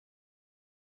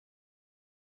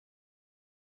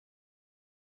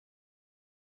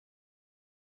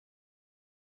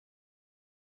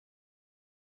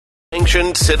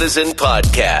Sanctioned Citizen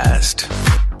Podcast.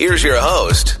 Here's your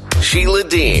host, Sheila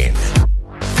Dean.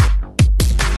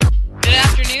 Good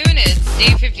afternoon. It's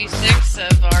day 56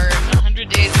 of our 100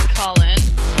 Days of Call-In.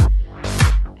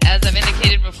 As I've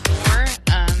indicated before,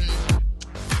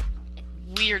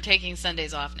 we are taking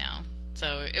Sundays off now.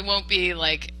 So it won't be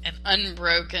like an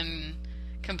unbroken,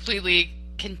 completely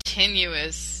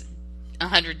continuous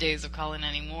 100 Days of Call-In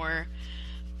anymore.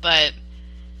 But,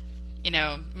 you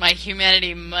know, my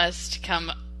humanity must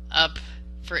come up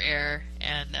for air,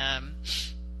 and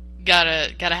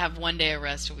gotta have one day of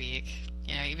rest a week.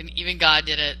 You know, even God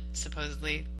did it,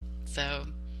 supposedly. So,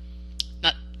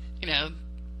 not, you know,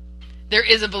 there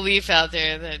is a belief out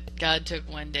there that God took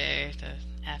one day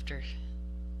after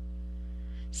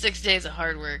 6 days of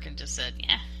hard work and just said,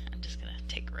 yeah, I'm just gonna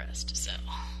take a rest. So,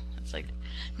 it's like,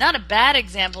 not a bad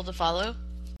example to follow.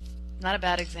 Not a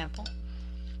bad example.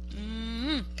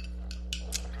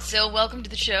 So, welcome to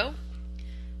the show.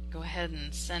 Go ahead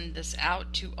and send this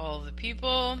out to all the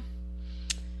people.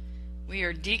 We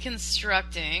are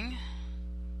deconstructing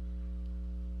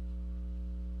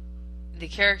the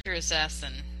character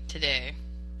Assassin today,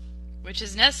 which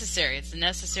is necessary. It's a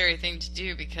necessary thing to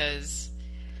do because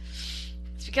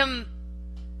it's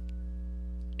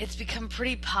become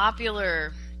pretty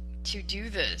popular to do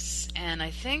this. And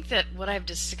I think that what I've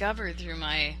discovered through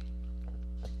my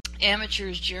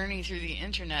amateur's journey through the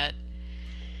internet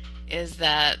is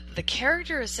that the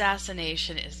character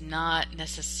assassination is not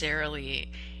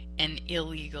necessarily an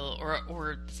illegal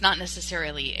or it's not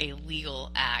necessarily a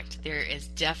legal act. There is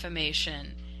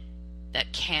defamation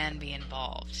that can be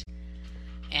involved,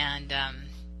 and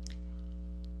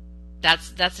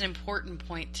that's an important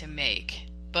point to make.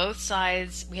 Both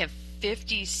sides. We have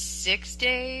 56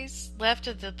 days left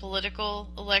of the political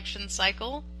election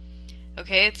cycle.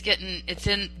 Okay, it's getting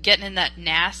in that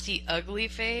nasty, ugly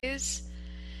phase.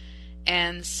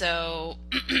 And so,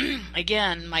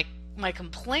 again, my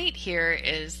complaint here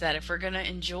is that if we're going to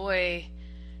enjoy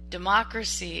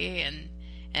democracy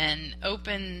and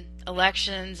open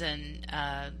elections and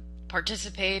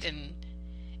participate in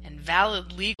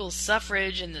valid legal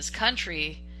suffrage in this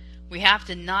country, we have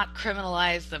to not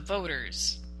criminalize the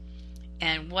voters.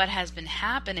 And what has been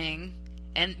happening,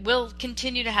 and will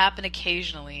continue to happen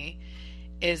occasionally,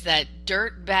 is that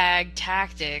dirtbag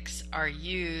tactics are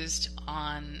used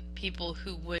on people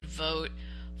who would vote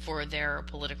for their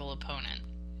political opponent.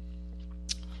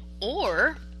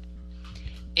 Or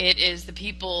it is the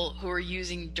people who are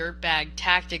using dirtbag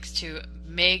tactics to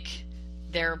make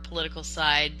their political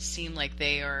side seem like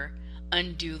they are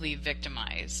unduly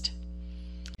victimized.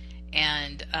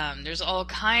 And there's all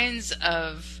kinds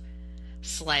of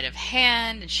sleight of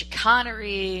hand and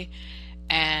chicanery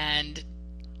and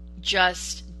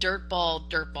just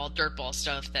dirtball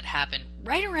stuff that happened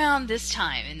right around this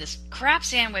time in this crap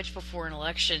sandwich before an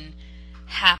election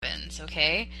happens,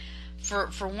 okay?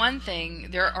 For one thing,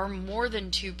 there are more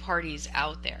than two parties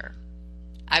out there.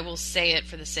 I will say it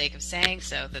for the sake of saying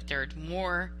so, that there are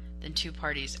more than two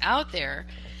parties out there.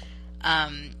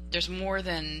 There's more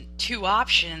than two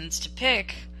options to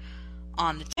pick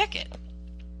on the ticket.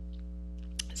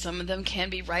 Some of them can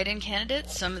be write-in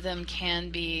candidates. Some of them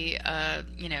can be,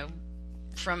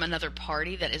 from another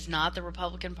party that is not the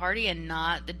Republican Party and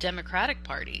not the Democratic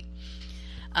Party.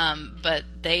 But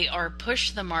they are pushed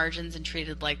to the margins and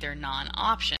treated like they're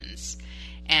non-options.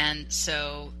 And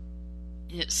so,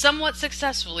 somewhat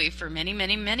successfully for many,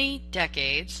 many, many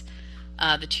decades,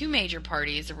 the two major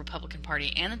parties, the Republican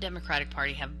Party and the Democratic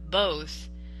Party, have both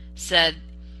said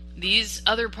these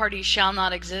other parties shall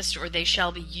not exist, or they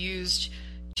shall be used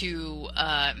to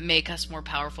make us more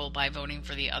powerful by voting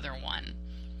for the other one.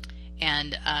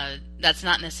 And that's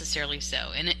not necessarily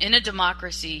so. In a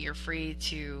democracy, you're free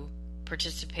to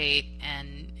participate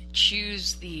and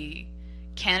choose the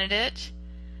candidate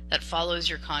that follows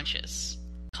your conscience.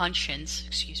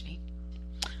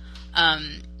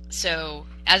 So,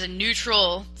 as a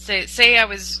neutral, say I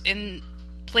was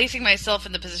placing myself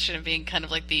in the position of being kind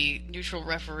of like the neutral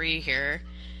referee here.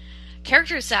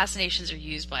 Character assassinations are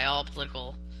used by all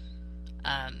political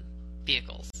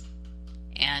vehicles,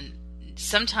 and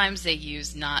sometimes they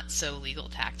use not so legal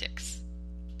tactics,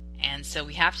 and so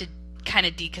we have to kind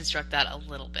of deconstruct that a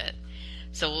little bit.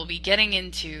 So we'll be getting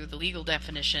into the legal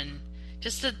definition,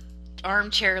 just the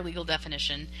armchair legal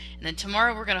definition, and then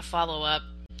tomorrow we're going to follow up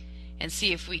and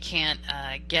see if we can't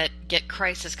get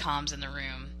crisis comms in the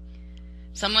room,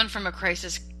 someone from a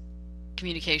crisis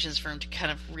communications firm to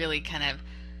kind of really kind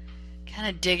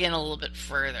of dig in a little bit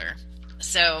further.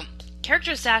 So,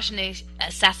 character assassination,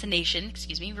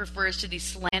 refers to the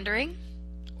slandering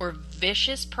or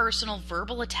vicious personal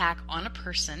verbal attack on a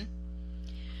person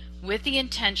with the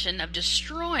intention of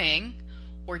destroying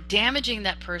or damaging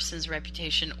that person's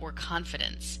reputation or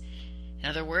confidence. In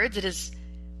other words, it is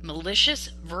malicious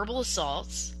verbal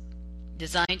assaults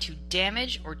designed to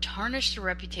damage or tarnish the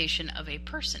reputation of a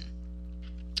person.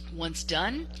 Once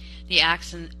done, the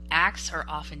acts are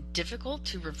often difficult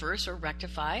to reverse or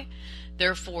rectify.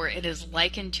 Therefore, it is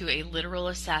likened to a literal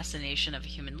assassination of a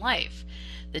human life.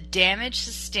 The damage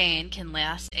sustained can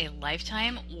last a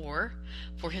lifetime, or,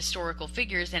 for historical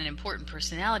figures and important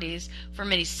personalities, for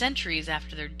many centuries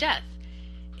after their death.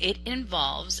 It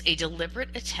involves a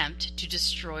deliberate attempt to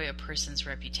destroy a person's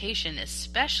reputation,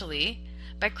 especially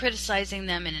by criticizing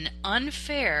them in an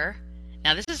unfair,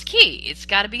 now this is key, it's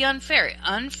got to be unfair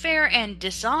and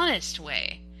dishonest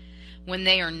way when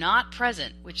they are not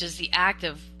present, which is the act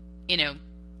of,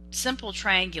 simple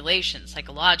triangulation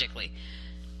psychologically.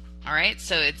 All right,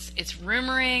 so it's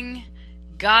rumoring,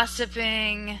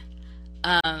 gossiping,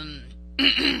 and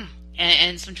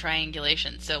some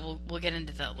triangulation. So we'll get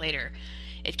into that later.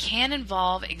 It can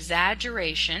involve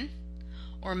exaggeration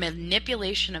or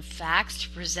manipulation of facts to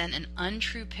present an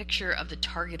untrue picture of the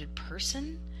targeted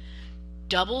person,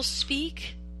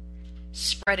 doublespeak,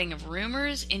 spreading of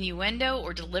rumors, innuendo,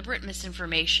 or deliberate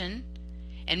misinformation.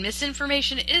 And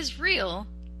misinformation is real.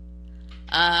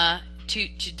 To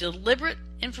deliberate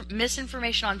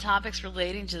misinformation on topics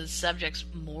relating to the subject's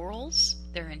morals,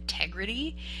 their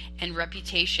integrity, and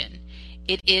reputation.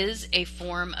 It is a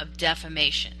form of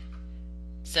defamation.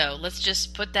 So let's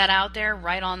just put that out there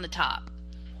right on the top.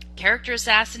 Character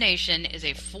assassination is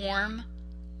a form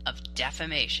of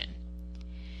defamation.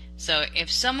 So if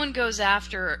someone goes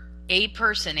after a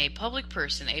person, a public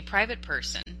person, a private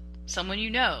person, someone you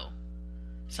know,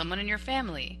 someone in your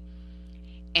family,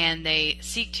 and they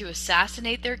seek to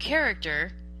assassinate their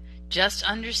character, just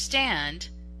understand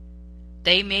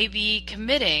they may be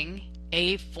committing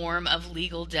a form of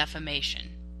legal defamation.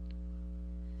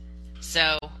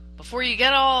 So before you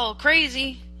get all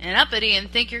crazy and uppity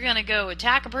and think you're going to go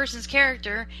attack a person's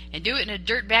character and do it in a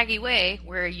dirtbaggy way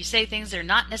where you say things that are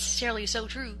not necessarily so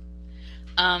true,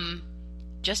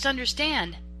 just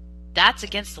understand that's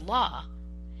against the law.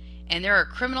 And there are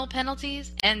criminal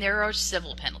penalties and there are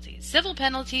civil penalties. Civil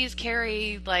penalties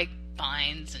carry like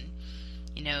fines and,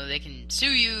 they can sue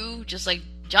you, just like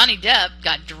Johnny Depp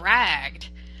got dragged.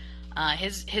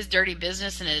 His dirty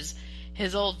business and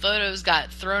his old photos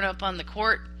got thrown up on the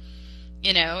court,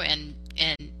 and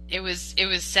it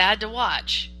was sad to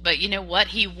watch. But you know what?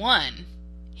 He won.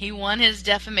 He won his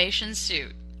defamation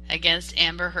suit against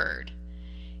Amber Heard.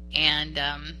 And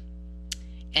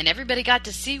everybody got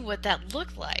to see what that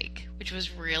looked like, which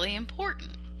was really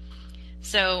important.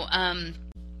 So,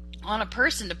 on a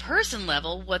person-to-person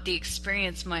level, what the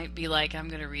experience might be like, I'm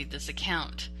going to read this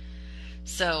account.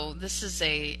 So, this is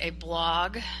a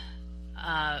blog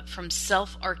from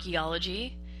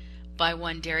Self-Archaeology by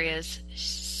one Darius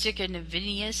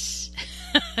Sikonavinius,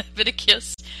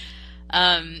 Viticus.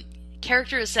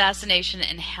 Character assassination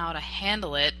and how to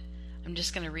handle it. I'm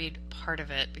just going to read part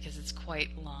of it because it's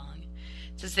quite long.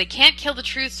 It says, they can't kill the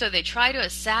truth, so they try to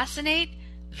assassinate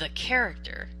the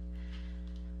character.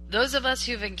 Those of us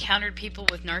who've encountered people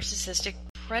with narcissistic,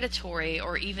 predatory,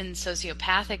 or even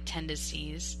sociopathic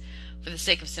tendencies, for the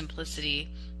sake of simplicity,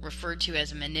 referred to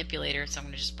as a manipulator, so I'm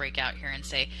going to just break out here and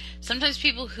say, sometimes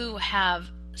people who have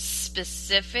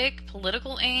specific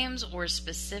political aims or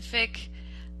specific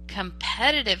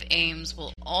competitive aims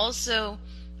will also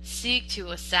seek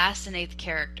to assassinate the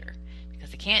character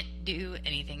because they can't do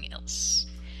anything else.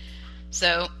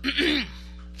 So,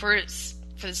 for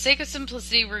the sake of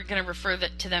simplicity, we're going to refer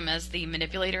to them as the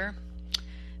manipulator.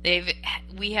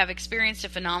 We have experienced a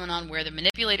phenomenon where the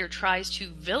manipulator tries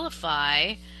to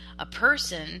vilify a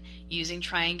person using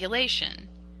triangulation.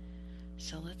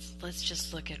 So let's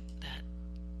just look at that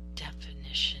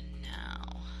definition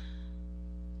now.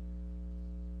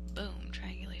 Boom,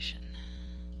 triangulation.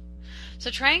 So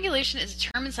triangulation is a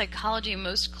term in psychology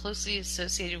most closely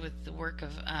associated with the work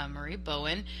of Marie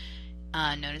Bowen,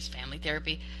 known as family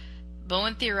therapy.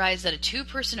 Bowen theorized that a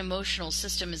two-person emotional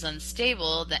system is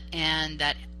unstable and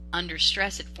that under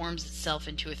stress it forms itself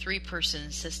into a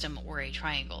three-person system or a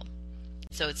triangle.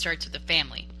 So it starts with a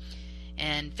family.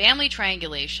 And family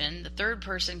triangulation, the third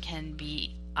person can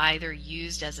be either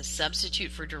used as a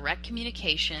substitute for direct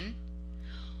communication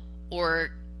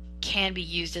or can be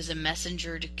used as a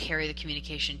messenger to carry the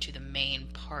communication to the main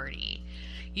party.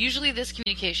 Usually this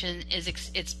communication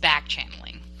it's back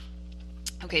channeling.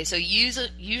 Okay, so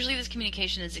usually this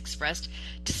communication is expressed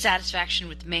to satisfaction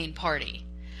with the main party.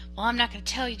 well, I'm not going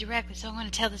to tell you directly, so I'm going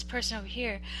to tell this person over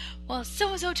here. Well,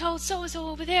 so-and-so told so-and-so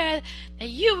over there that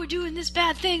you were doing this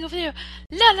bad thing over there.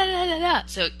 La, la, la, la, la.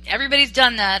 So everybody's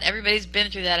done that. Everybody's been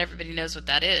through that. Everybody knows what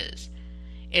that is.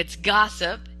 It's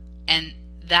gossip, and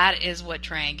that is what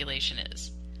triangulation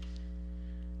is.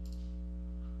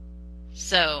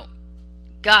 So,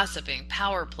 gossiping,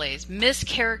 power plays,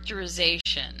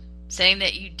 mischaracterization, saying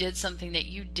that you did something that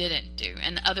you didn't do,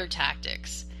 and other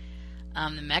tactics.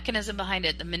 The mechanism behind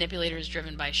it, the manipulator is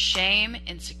driven by shame,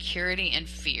 insecurity, and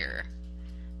fear.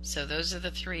 So those are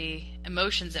the three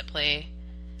emotions at play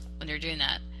when they're doing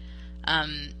that.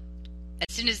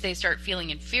 As soon as they start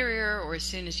feeling inferior, or as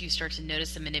soon as you start to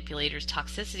notice the manipulator's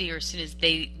toxicity, or as soon as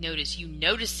they notice you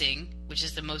noticing, which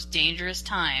is the most dangerous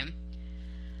time,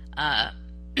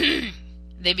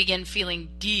 they begin feeling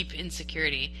deep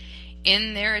insecurity.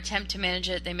 In their attempt to manage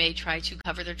it, they may try to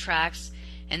cover their tracks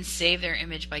and save their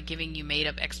image by giving you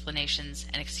made-up explanations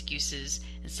and excuses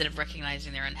instead of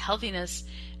recognizing their unhealthiness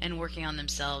and working on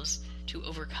themselves to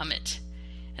overcome it.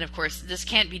 And of course, this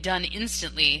can't be done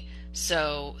instantly,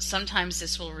 so sometimes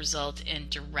this will result in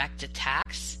direct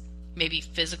attacks, maybe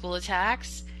physical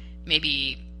attacks,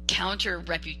 maybe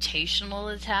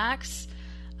counter-reputational attacks,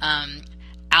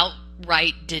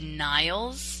 outright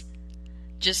denials,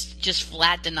 just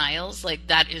flat denials, like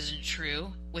that isn't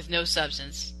true, with no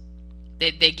substance.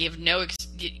 They give no...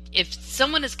 If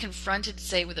someone is confronted,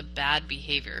 say, with a bad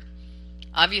behavior,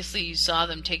 obviously you saw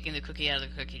them taking the cookie out of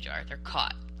the cookie jar. They're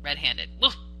caught red-handed.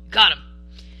 Woof, got him.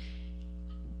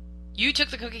 You took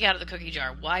the cookie out of the cookie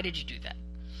jar. Why did you do that?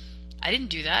 I didn't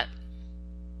do that.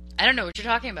 I don't know what you're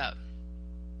talking about.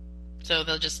 So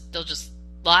they'll just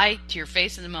lie to your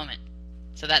face in the moment.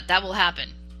 So that will happen.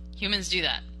 Humans do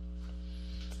that.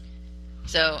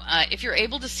 So if you're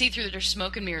able to see through their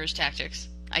smoke and mirrors tactics,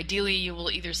 ideally you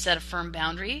will either set a firm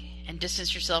boundary and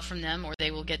distance yourself from them, or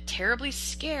they will get terribly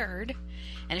scared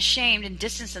and ashamed and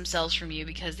distance themselves from you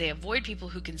because they avoid people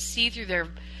who can see through their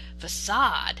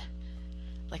facade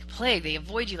like a plague. They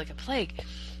avoid you like a plague.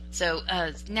 So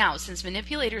now, since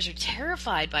manipulators are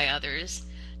terrified by others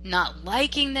not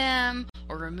liking them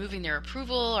or removing their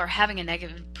approval or having a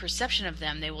negative perception of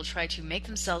them, they will try to make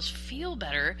themselves feel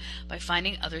better by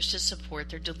finding others to support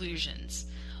their delusions.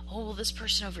 Oh, well, this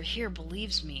person over here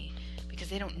believes me because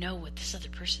they don't know what this other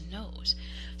person knows.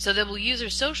 So they will use their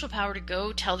social power to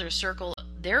go tell their circle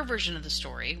their version of the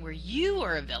story, where you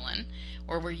are a villain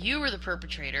or where you are the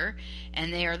perpetrator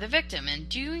and they are the victim. And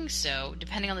doing so,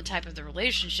 depending on the type of the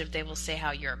relationship, they will say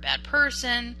how you're a bad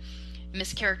person,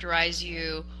 mischaracterize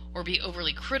you, or be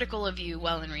overly critical of you,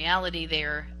 while in reality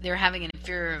they're having an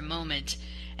inferior moment,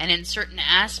 and in certain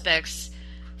aspects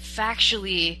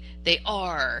factually they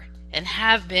are and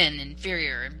have been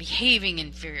inferior and behaving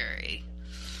inferiorly.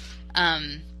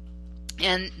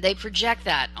 And they project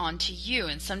that onto you,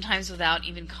 and sometimes without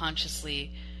even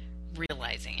consciously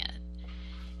realizing it.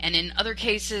 And in other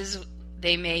cases,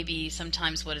 they may be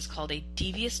sometimes what is called a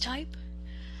devious type,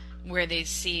 where they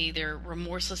see their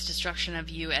remorseless destruction of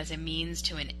you as a means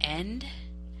to an end.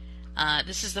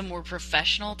 This is the more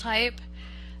professional type,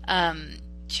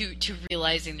 to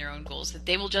realizing their own goals. That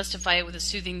they will justify it with a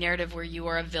soothing narrative where you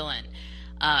are a villain.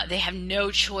 They have no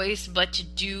choice but to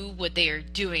do what they are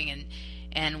doing,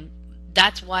 and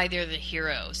that's why they're the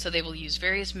hero. So they will use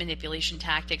various manipulation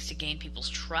tactics to gain people's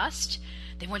trust.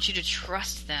 They want you to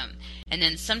trust them. And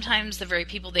then sometimes the very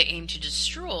people they aim to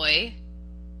destroy,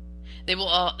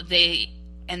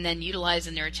 and then utilize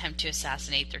in their attempt to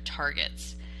assassinate their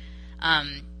targets.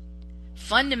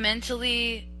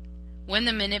 Fundamentally, when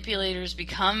the manipulators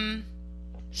become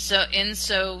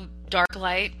so dark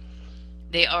light,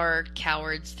 they are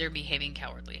cowards. They're behaving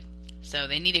cowardly. So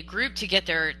they need a group to get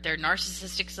their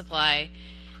narcissistic supply.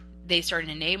 They start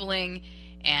enabling,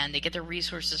 and they get their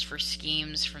resources for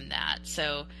schemes from that.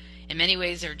 So in many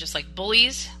ways, they're just like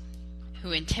bullies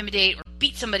who intimidate or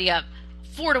beat somebody up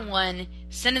 4-1,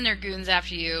 sending their goons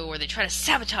after you, or they try to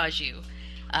sabotage you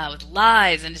with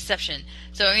lies and deception.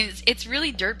 So I mean, it's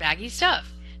really dirtbaggy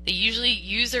stuff. They usually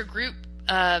use their group,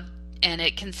 and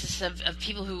it consists of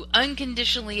people who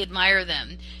unconditionally admire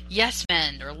them, yes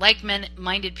men or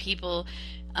like-minded people,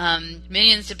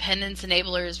 minions, dependents,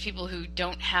 enablers, people who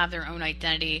don't have their own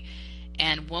identity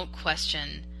and won't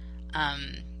question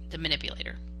the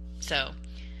manipulator. So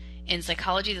in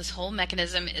psychology, this whole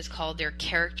mechanism is called their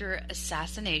character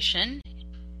assassination,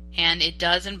 and it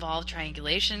does involve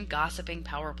triangulation, gossiping,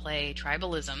 power play,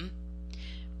 tribalism,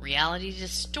 reality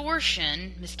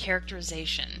distortion,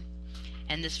 mischaracterization.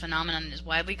 And this phenomenon is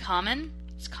widely common.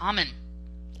 It's common.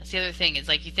 That's the other thing. It's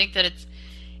like you think that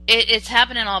it's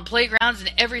happening on playgrounds in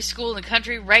every school in the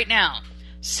country right now.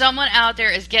 Someone out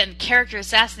there is getting character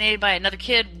assassinated by another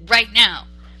kid right now.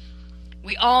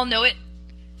 We all know it.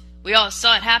 We all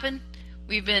saw it happen.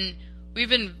 We've been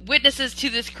witnesses to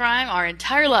this crime our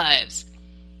entire lives.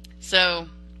 So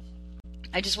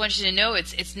I just want you to know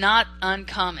it's not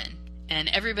uncommon, and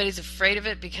everybody's afraid of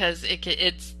it because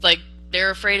it's like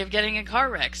they're afraid of getting in car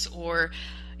wrecks or,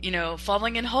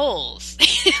 falling in holes.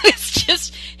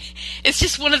 It's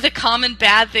just one of the common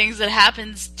bad things that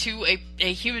happens to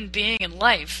a human being in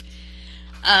life,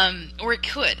 or it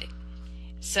could.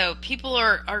 So people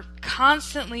are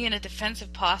constantly in a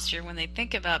defensive posture when they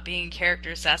think about being character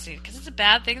assassinated, because it's a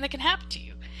bad thing that can happen to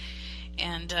you.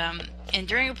 And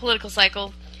during a political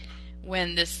cycle,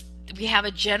 when we have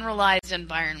a generalized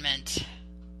environment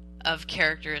of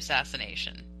character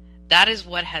assassination, that is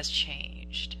what has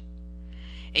changed.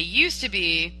 It used to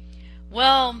be,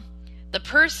 the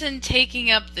person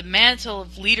taking up the mantle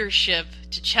of leadership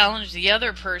to challenge the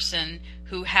other person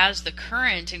who has the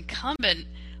current incumbent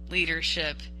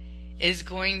leadership is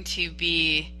going to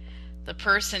be the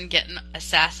person getting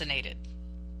assassinated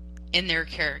in their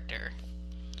character.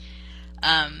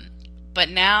 But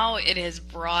now it has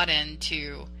broadened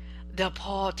to the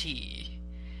party.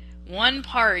 One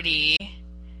party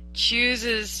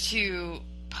chooses to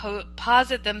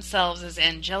posit themselves as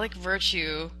angelic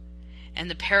virtue and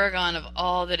the paragon of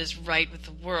all that is right with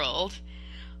the world,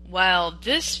 while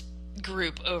this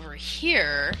group over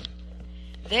here,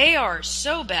 they are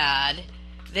so bad,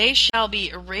 they shall be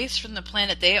erased from the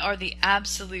planet. They are the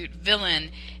absolute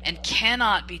villain and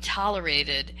cannot be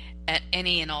tolerated at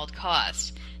any and all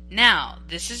costs. Now,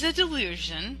 this is a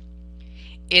delusion.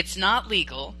 It's not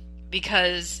legal,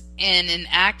 because in an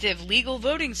active legal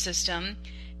voting system,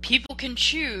 people can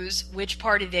choose which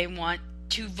party they want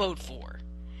to vote for.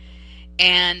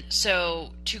 And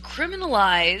so to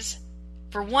criminalize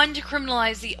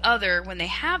the other when they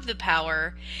have the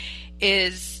power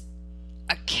is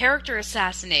a character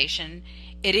assassination.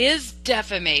 It is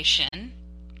defamation,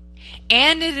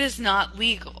 and it is not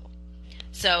legal.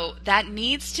 So that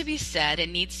needs to be said. It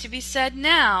needs to be said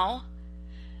now,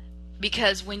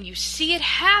 because when you see it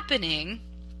happening,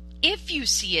 if you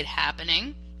see it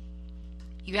happening,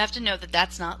 you have to know that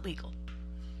that's not legal.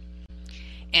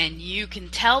 And you can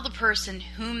tell the person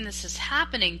whom this is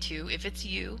happening to, if it's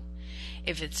you,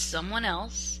 if it's someone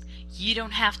else, you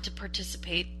don't have to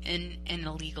participate in an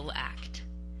illegal act.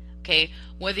 Okay?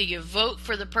 Whether you vote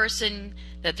for the person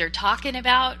that they're talking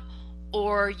about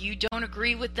or you don't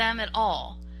agree with them at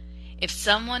all, if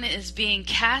someone is being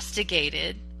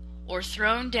castigated or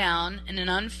thrown down in an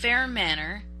unfair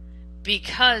manner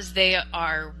because they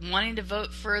are wanting to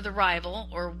vote for the rival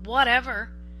or whatever,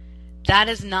 that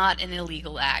is not an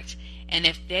illegal act. And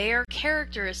if they are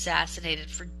character assassinated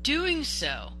for doing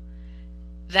so,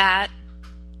 that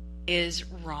is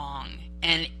wrong.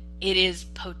 And it is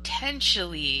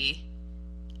potentially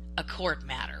a court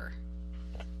matter.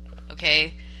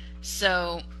 Okay?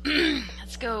 So,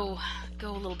 let's go a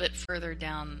little bit further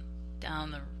down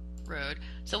the road.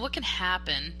 So what can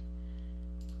happen?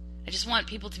 I just want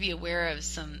people to be aware of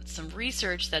some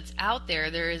research that's out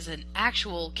there. There is an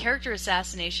actual character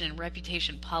assassination and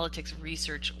reputation politics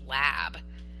research lab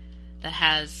that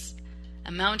has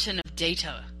a mountain of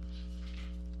data.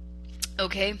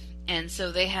 Okay? And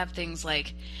so they have things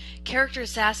like character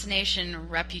assassination,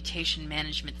 reputation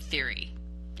management theory,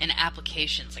 and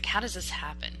applications. Like, how does this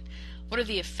happen? What are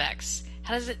the effects?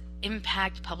 How does it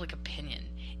impact public opinion?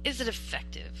 Is it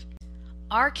effective?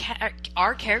 Are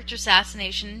character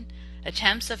assassination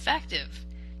attempts effective?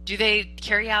 Do they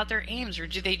carry out their aims, or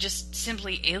do they just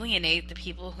simply alienate the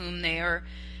people whom they are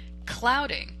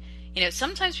clouding?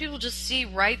 Sometimes people just see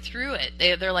right through it.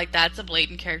 They're like, that's a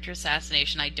blatant character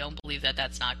assassination. I don't believe that.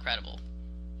 That's not credible.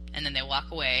 And then they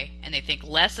walk away and they think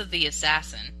less of the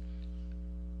assassin,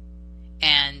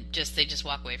 and they just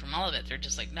walk away from all of it. They're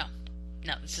just like, no,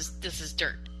 this is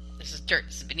dirt. This is dirt.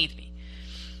 This is beneath me.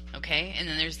 Okay? And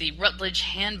then there's the Rutledge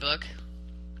Handbook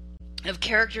of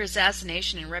Character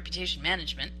Assassination and Reputation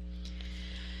Management.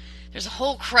 There's a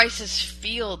whole crisis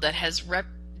field that has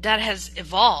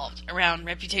evolved around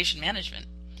reputation management.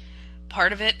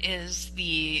 Part of it is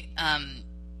the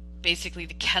basically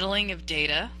the kettling of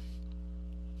data,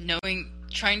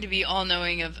 trying to be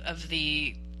all-knowing of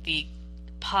the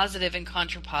positive and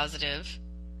contrapositive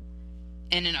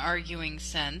in an arguing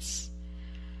sense.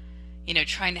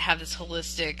 Trying to have this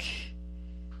holistic,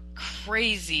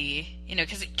 crazy,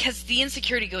 because the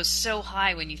insecurity goes so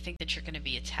high when you think that you're going to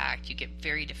be attacked. You get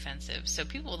very defensive. So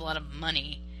people with a lot of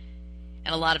money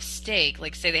and a lot of stake,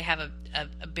 like say they have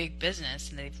a big business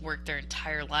and they've worked their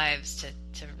entire lives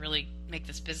to really make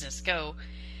this business go,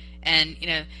 and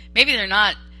maybe they're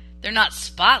not they're not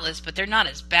spotless, but they're not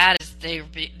as bad as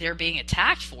they're being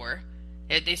attacked for.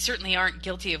 They certainly aren't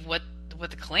guilty of what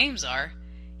the claims are.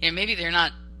 Maybe they're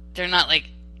not like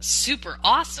super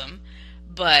awesome,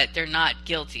 but they're not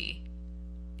guilty.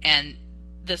 And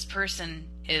this person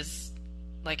is,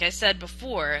 like I said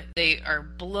before, they are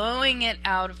blowing it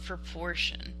out of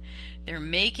proportion. They're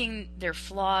making their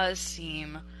flaws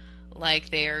seem like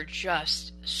they are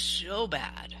just so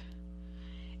bad.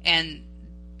 And,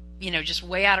 just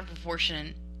way out of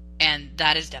proportion, and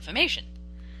that is defamation.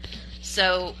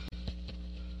 So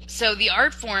the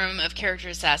art form of character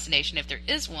assassination, if there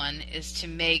is one, is to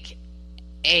make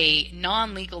a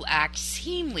non-legal act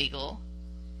seem legal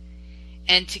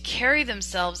and to carry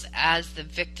themselves as the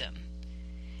victim.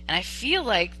 And I feel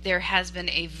like there has been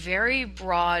a very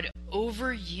broad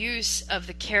overuse of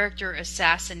the character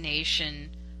assassination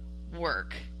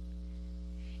work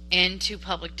into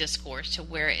public discourse to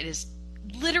where it is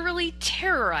literally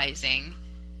terrorizing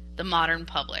the modern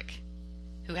public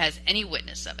who has any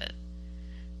witness of it,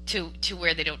 to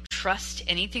where they don't trust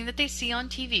anything that they see on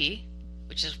TV,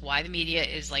 which is why the media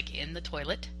is like in the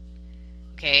toilet,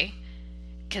 okay?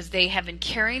 Because they have been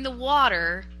carrying the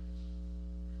water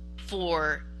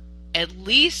for at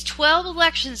least 12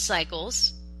 election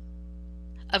cycles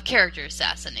of character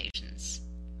assassinations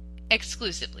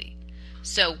exclusively.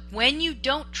 So when you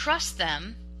don't trust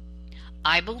them,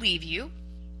 I believe you,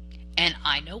 and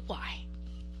I know why.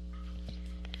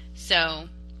 So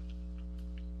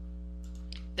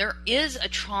there is a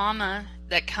trauma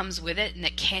that comes with it and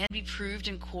that can be proved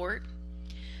in court.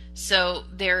 So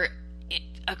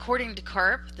according to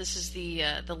CARP, this is the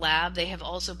lab, they have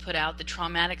also put out the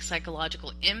traumatic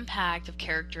psychological impact of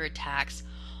character attacks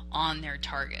on their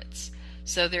targets.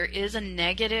 So there is a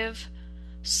negative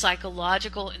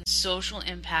psychological and social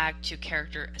impact to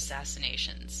character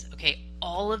assassinations. Okay,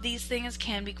 all of these things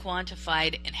can be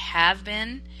quantified and have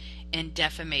been in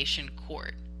defamation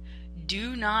court.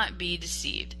 Do not be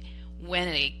deceived. When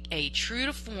a true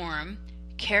to form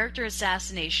character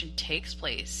assassination takes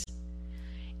place,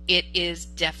 it is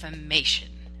defamation,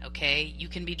 okay? You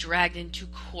can be dragged into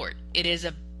court. It is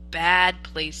a bad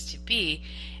place to be,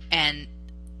 and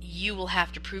you will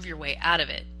have to prove your way out of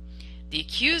it. The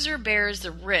accuser bears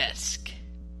the risk,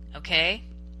 okay?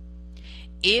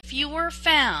 If you are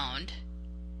found,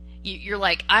 you're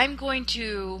like, I'm going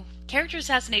to character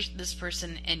assassinate this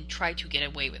person and try to get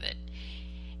away with it.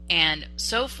 And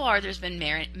so far, there's been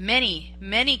many,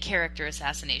 many character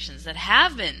assassinations that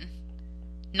have been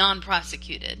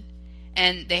non-prosecuted,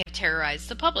 and they have terrorized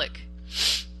the public.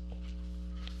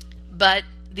 But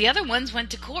the other ones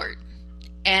went to court,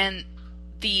 and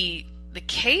the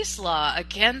case law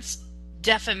against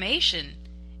defamation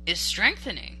is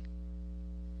strengthening.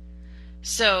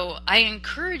 So I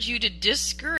encourage you to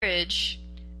discourage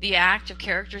the act of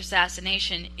character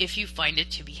assassination if you find it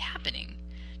to be happening.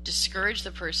 Discourage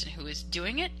the person who is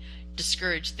doing it,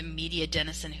 discourage the media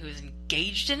denizen who is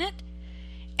engaged in it,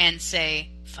 and say,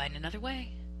 find another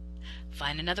way.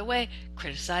 Find another way.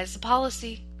 Criticize the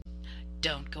policy.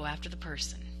 Don't go after the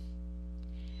person.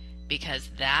 Because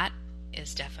that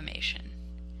is defamation.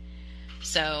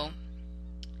 So,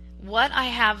 what I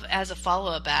have as a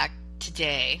follow-up act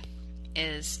today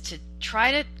is to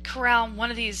try to corral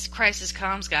one of these crisis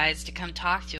comms guys to come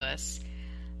talk to us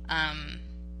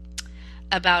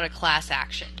about a class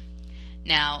action.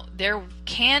 Now, there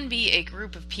can be a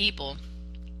group of people,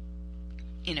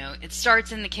 it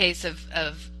starts in the case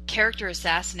of character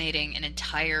assassinating an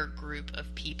entire group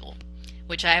of people,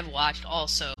 which I have watched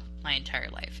also my entire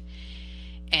life.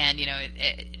 And,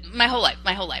 my whole life.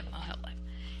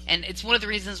 And it's one of the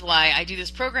reasons why I do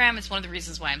this program. It's one of the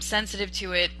reasons why I'm sensitive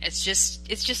to it. It's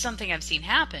just something I've seen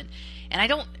happen. And I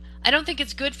don't think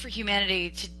it's good for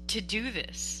humanity to do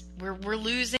this. We're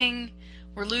losing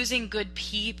good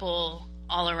people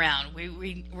all around.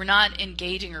 We're not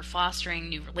engaging or fostering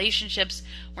new relationships.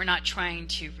 We're not trying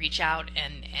to reach out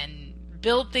and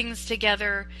build things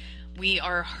together. We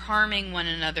are harming one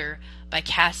another by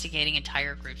castigating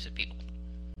entire groups of people.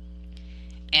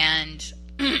 And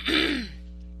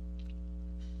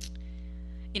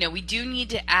we do need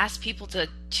to ask people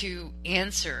to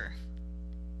answer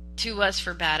to us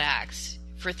for bad acts,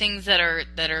 for things that are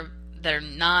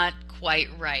not quite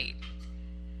right.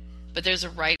 But there's a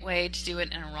right way to do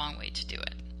it and a wrong way to do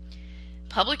it.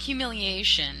 Public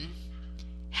humiliation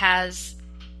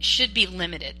should be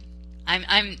limited.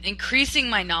 I'm increasing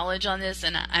my knowledge on this,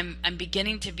 and I'm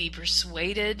beginning to be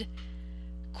persuaded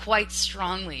quite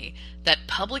strongly that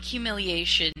public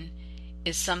humiliation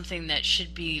is something that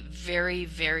should be very,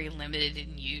 very limited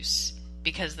in use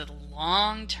because of the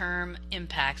long-term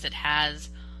impacts it has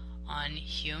on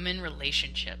human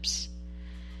relationships.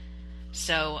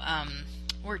 So,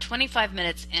 we're 25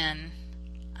 minutes in.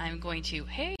 I'm going to,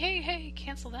 hey,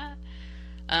 cancel that.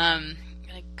 I'm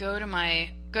gonna go to my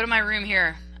room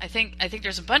here. I think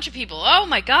there's a bunch of people. Oh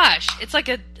my gosh, it's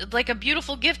like a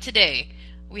beautiful gift today.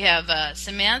 We have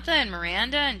Samantha and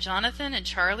Miranda and Jonathan and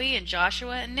Charlie and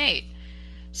Joshua and Nate.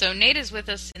 So Nate is with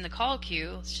us in the call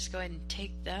queue. Let's just go ahead and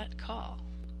take that call.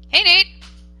 Hey Nate,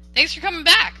 thanks for coming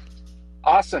back.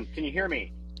 Awesome. Can you hear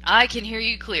me? I can hear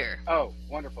you clear. Oh,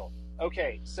 wonderful.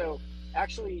 Okay, so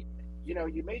actually,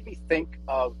 you made me think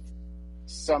of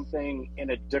something in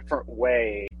a different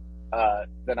way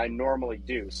than I normally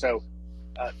do. So,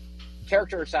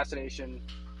 character assassination,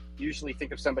 usually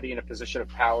think of somebody in a position of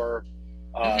power,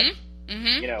 and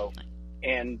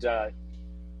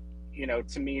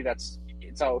to me that's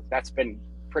been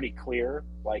pretty clear.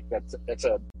 Like that's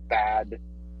a bad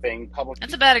thing.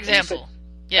 That's a bad example.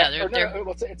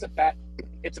 It's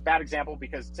a bad example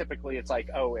because typically it's like,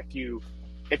 oh, if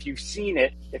you've seen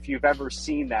it, if you've ever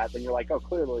seen that, then you're like, oh,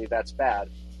 clearly that's bad.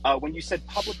 When you said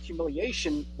public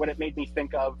humiliation, what it made me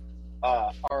think of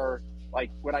are like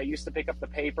when I used to pick up the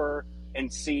paper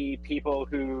and see people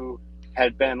who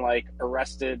had been like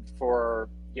arrested for,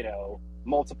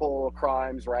 multiple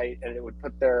crimes, right? And it would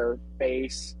put their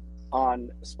face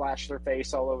splash their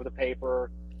face all over the paper.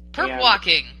 Perp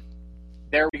walking.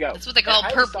 There we go. That's what they call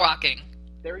perp walking.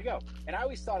 There we go. And I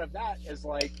always thought of that as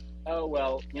like, oh,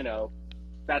 well,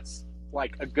 that's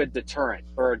like a good deterrent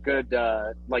or a good,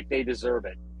 like they deserve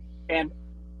it. And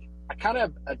I kind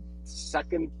of have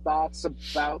second thoughts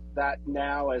about that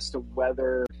now as to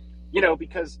whether,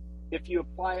 because if you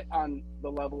apply it on the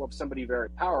level of somebody very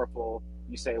powerful,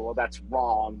 you say, well, that's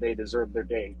wrong. They deserve their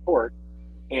day in court.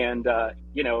 And,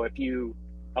 if you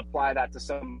apply that to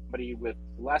somebody with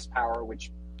less power,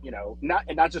 which, not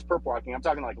just perp walking, I'm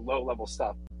talking like low level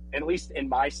stuff. And at least in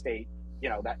my state,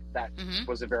 that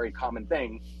was a very common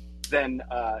thing. Then,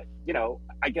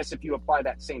 I guess if you apply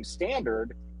that same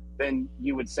standard, then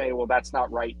you would say, well, that's not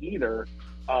right either.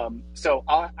 So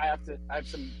I have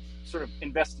some sort of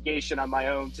investigation on my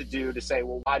own to do to say,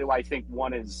 well, why do I think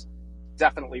one is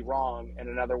definitely wrong and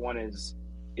another one is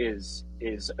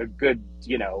a good,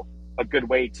 a good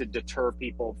way to deter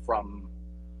people from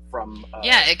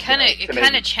it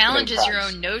kind of challenges your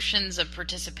own notions of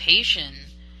participation.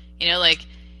 Like,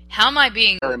 how am I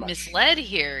being misled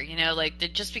here?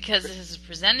 Just because this is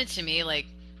presented to me, like,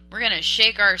 we're going to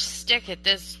shake our stick at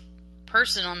this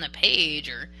person on the page,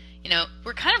 or,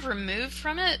 we're kind of removed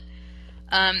from it.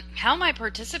 How am I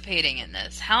participating in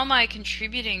this? How am I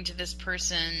contributing to this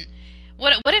person?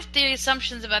 What if the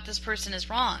assumptions about this person is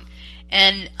wrong?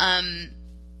 And I'm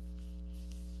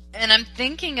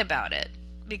thinking about it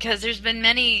because there's been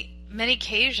many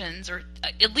occasions, or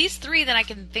at least 3 that I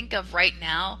can think of right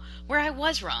now, where I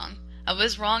was wrong. I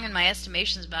was wrong in my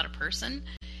estimations about a person,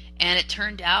 and it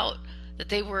turned out that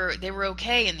they were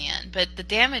okay in the end, but the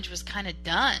damage was kind of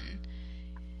done.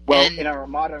 Well, in our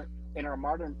modern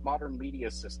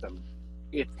media system,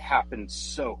 it happens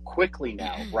so quickly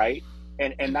now, right?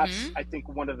 And that's I think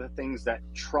one of the things that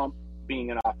Trump being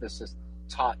in office has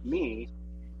taught me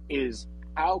is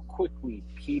how quickly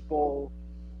people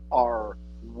are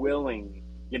willing,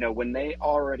 when they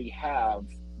already have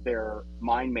their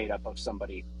mind made up of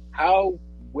somebody, how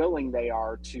willing they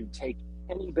are to take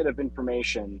any bit of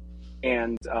information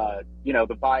and,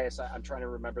 the bias, I'm trying to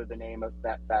remember the name of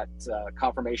that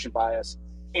confirmation bias.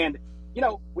 And,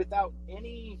 without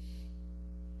any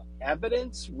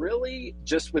evidence, really,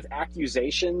 just with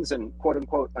accusations and quote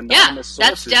unquote anonymous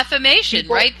sources. That's defamation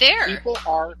right there.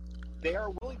 They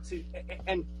are willing to,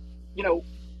 and,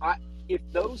 if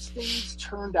those things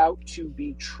turned out to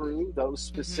be true, those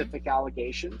specific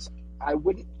allegations, I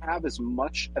wouldn't have as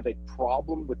much of a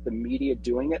problem with the media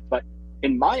doing it. But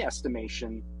in my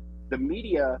estimation, the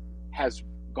media has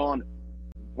gone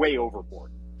way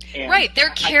overboard. And right, they're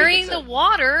carrying the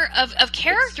water of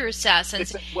character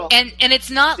assassins, and it's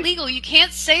not legal. You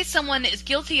can't say someone is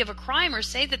guilty of a crime or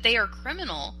say that they are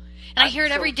criminal. And I hear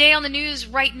it every day on the news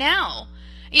right now.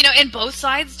 And both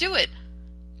sides do it.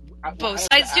 Both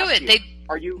sides do it.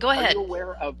 Go ahead.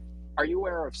 Are you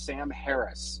aware of Sam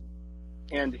Harris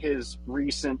and his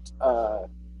recent?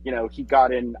 He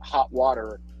got in hot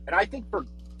water, and I think for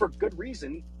good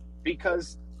reason,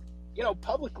 because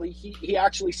publicly he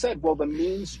actually said, well, the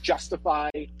means justify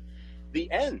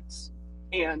the ends,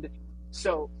 and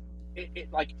so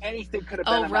it like anything could have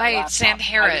been. Oh, right, Sam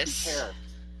Harris.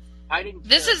 I didn't.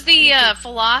 This is the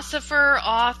philosopher,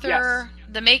 author,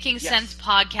 the Making Sense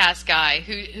podcast guy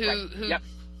who. Yep.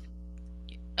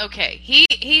 Okay, he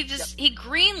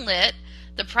greenlit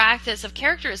the practice of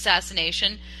character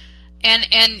assassination And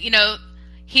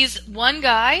he's one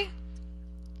guy,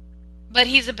 but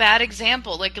he's a bad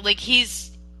example. Like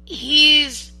he's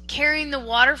carrying the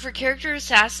water for character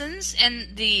assassins and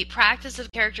the practice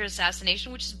of character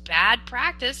assassination, which is bad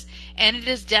practice, and it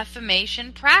is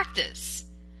defamation practice.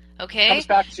 Okay?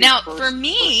 Now, for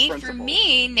me,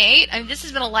 Nate, I mean, this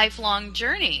has been a lifelong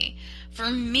journey. For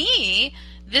me,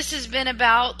 this has been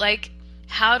about, like,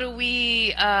 how do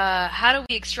we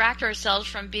extract ourselves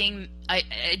from being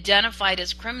identified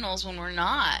as criminals when we're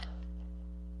not?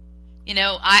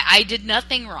 I did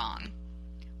nothing wrong.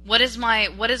 What is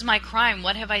my crime?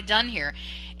 What have I done here?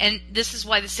 And this is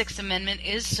why the Sixth Amendment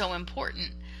is so important.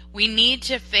 We need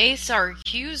to face our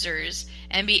accusers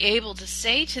and be able to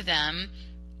say to them,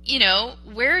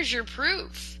 where's your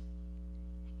proof?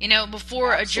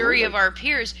 Before Absolutely. A jury of our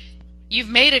peers, you've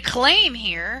made a claim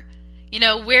here.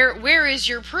 Where is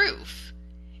your proof?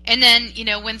 And then,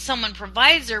 when someone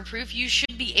provides their proof, you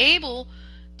should be able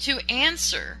to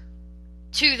answer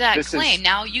to that claim.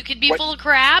 Now, you could be full of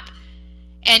crap,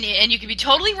 and you could be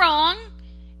totally wrong,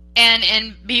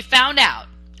 and be found out.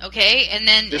 Okay, and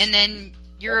then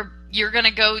you're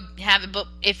gonna go have it. But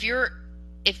if you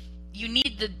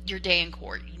need your day in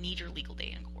court, you need your legal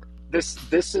day in court.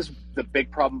 This is the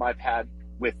big problem I've had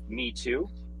with Me Too.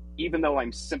 Even though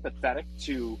I'm sympathetic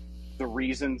to the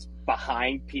reasons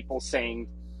behind people saying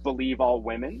believe all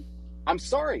women, I'm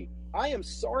sorry. I am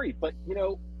sorry, but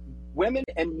women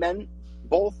and men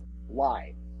both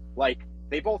lie. Like,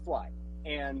 they both lie.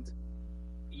 And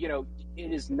it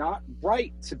is not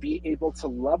right to be able to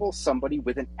level somebody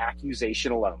with an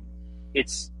accusation alone.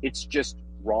 It's just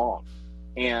wrong.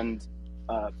 And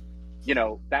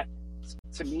that,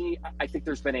 to me, I think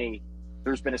there's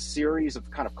been a series of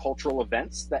kind of cultural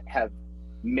events that have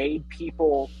made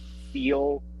people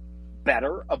feel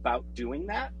better about doing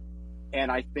that.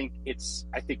 And I think it's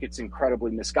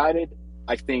incredibly misguided.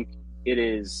 I think it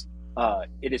is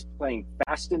playing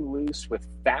fast and loose with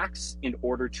facts in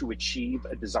order to achieve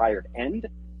a desired end.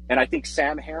 And I think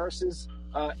Sam Harris's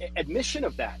admission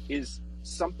of that is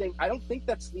something. I don't think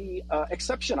that's the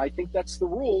exception. I think that's the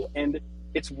rule. And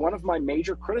it's one of my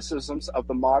major criticisms of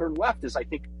the modern left is I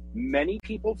think many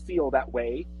people feel that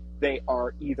way. They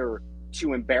are either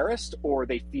too embarrassed or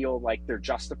they feel like they're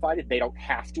justified. They don't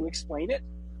have to explain it.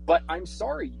 But I'm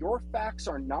sorry, your facts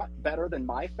are not better than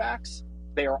my facts.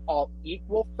 They are all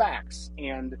equal facts.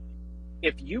 And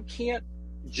if you can't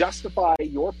justify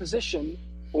your position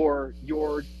or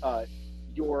your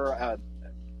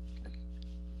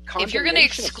if you're going to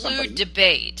exclude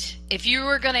debate, if you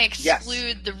were going to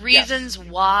exclude the reasons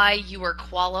why you are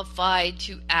qualified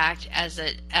to act as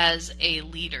a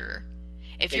leader,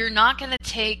 if you're not going to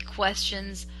take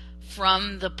questions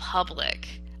from the public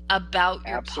about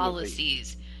your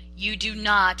policies, you do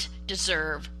not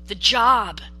deserve the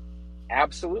job.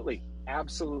 Absolutely.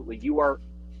 You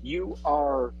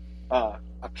are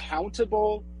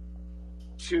accountable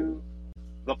to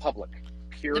the public.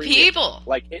 Period. The people.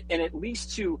 And at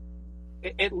least to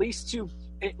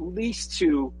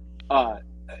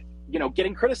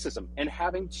getting criticism and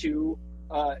having to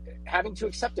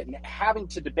accept it and having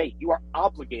to debate. You are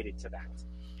obligated to that.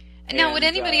 Now, would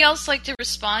anybody else like to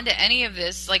respond to any of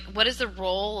this? Like, what is the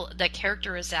role that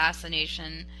character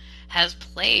assassination has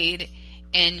played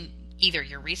in either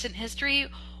your recent history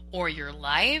or your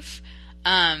life?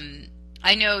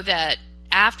 I know that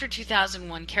after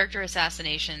 2001, character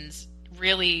assassinations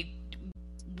really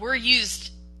were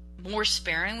used more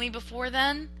sparingly before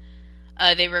then.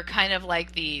 They were kind of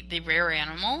like the rare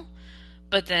animal,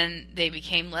 but then they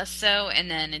became less so, and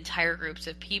then entire groups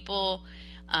of people,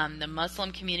 the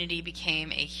Muslim community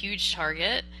became a huge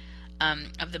target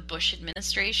of the Bush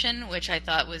administration, which I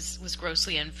thought was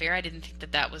grossly unfair. I didn't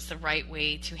think that was the right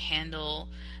way to handle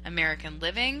American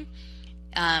living.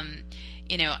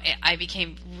 I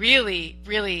became really,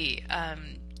 really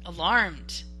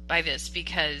alarmed by this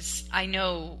because I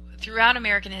know throughout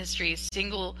American history,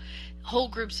 whole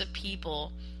groups of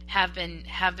people have been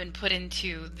put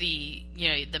into the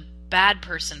bad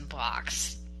person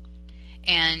box,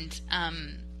 and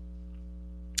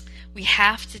we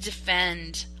have to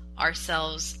defend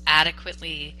ourselves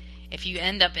adequately. If you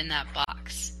end up in that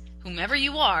box, whomever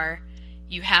you are,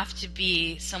 you have to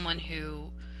be someone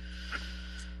who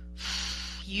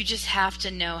you just have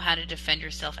to know how to defend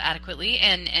yourself adequately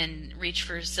and reach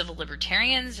for civil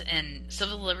libertarians and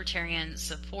civil libertarian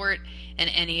support in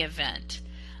any event.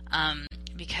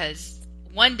 Because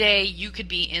one day you could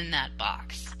be in that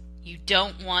box. You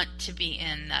don't want to be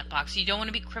in that box. You don't want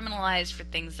to be criminalized for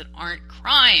things that aren't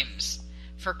crimes,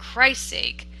 for Christ's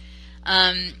sake.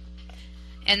 And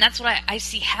that's what I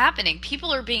see happening.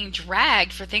 People are being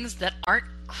dragged for things that aren't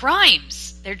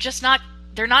crimes. They're just not.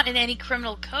 They're not in any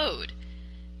criminal code.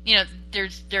 You know,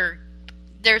 there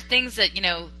are things that, you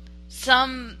know,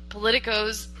 some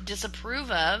politicos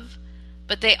disapprove of,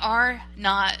 but they are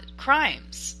not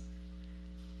crimes.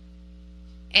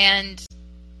 And,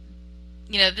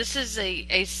 you know, this is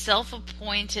a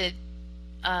self-appointed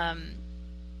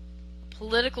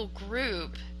political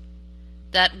group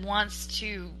that wants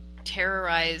to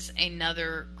terrorize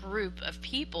another group of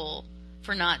people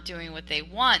for not doing what they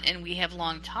want, and we have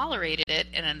long tolerated it,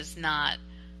 and it's not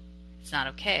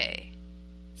okay.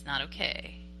 It's not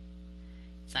okay.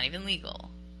 It's not even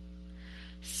legal.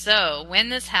 So when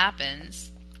this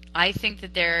happens, I think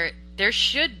that there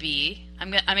should be,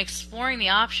 I'm exploring the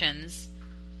options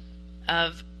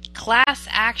of class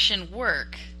action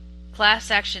work,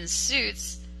 class action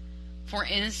suits for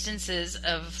instances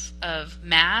of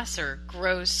mass or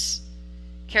gross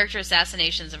character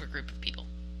assassinations of a group of people.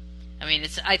 I mean,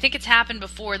 I think it's happened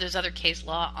before. There's other case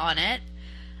law on it.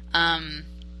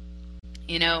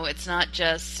 You know, it's not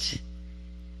just,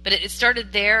 but it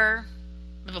started there.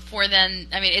 Before then,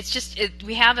 I mean, it's just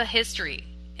we have a history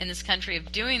in this country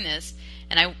of doing this,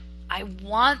 and I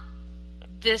want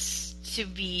this to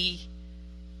be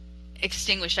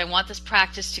extinguished. I want this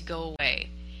practice to go away.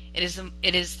 It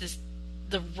is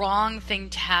the wrong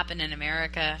thing to happen in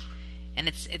America, and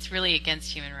it's really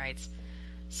against human rights.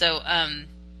 So,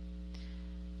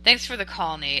 thanks for the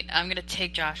call, Nate. I'm going to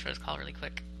take Joshua's call really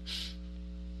quick.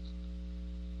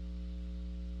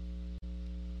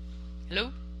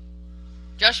 Hello?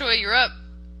 Joshua, you're up.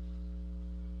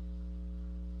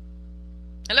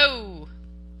 Hello?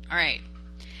 Alright.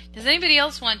 Does anybody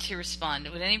else want to respond?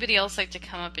 Would anybody else like to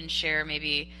come up and share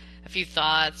maybe a few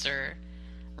thoughts or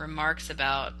remarks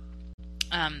about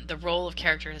the role of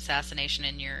character assassination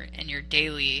in your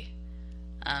daily,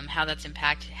 how that's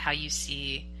impacted how you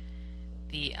see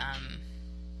the I'm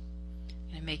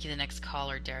gonna make you the next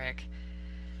caller, Derek.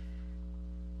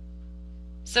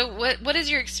 So what is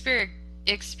your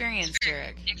experience,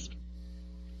 Derek?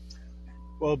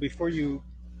 Well, before you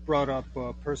brought up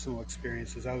personal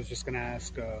experiences, I was just going to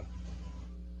ask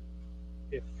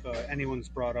if anyone's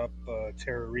brought up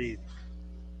Tara Reid.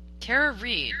 Tara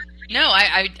Reid? No,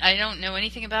 I don't know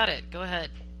anything about it. Go ahead.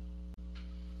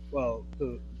 Well,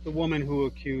 the woman who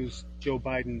accused Joe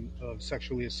Biden of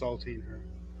sexually assaulting her.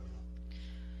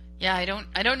 Yeah, I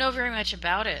don't know very much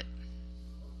about it.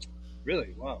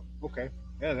 Really? Wow. Okay.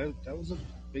 Yeah, that was a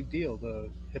big deal. The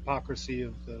hypocrisy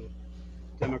of the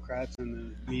Democrats and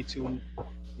the Me Too,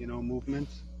 movement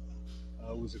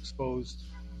was exposed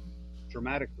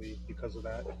dramatically because of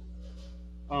that.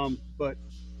 But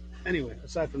anyway,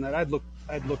 aside from that, I'd look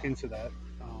into that.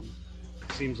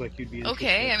 Seems like you'd be interested.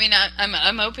 Okay. I mean,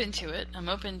 I'm open to it. I'm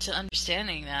open to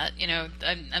understanding that.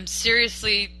 I'm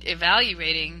seriously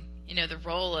evaluating, the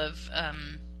role of,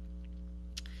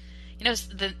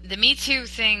 the Me Too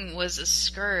thing was a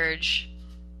scourge,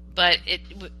 but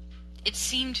it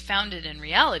seemed founded in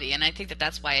reality, and I think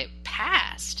that's why it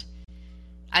passed.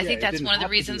 I think that's one of the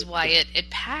reasons why it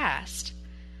passed.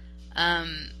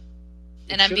 And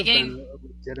I'm beginning. Been a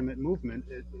legitimate movement.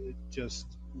 It just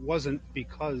wasn't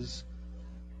because,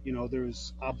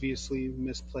 there's obviously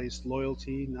misplaced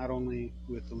loyalty, not only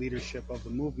with the leadership of the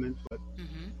movement, but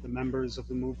the members of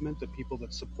the movement, the people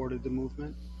that supported the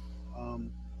movement.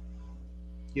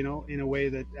 In a way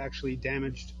that actually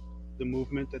damaged the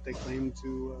movement that they claim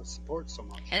to support so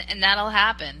much. And that'll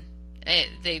happen.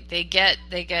 They get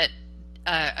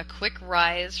a quick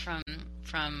rise from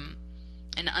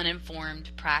an uninformed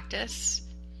practice,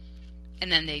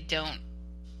 and then they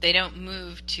don't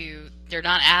move to. They're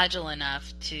not agile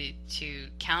enough to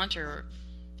counter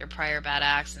their prior bad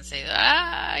acts and say,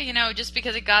 just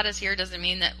because it got us here doesn't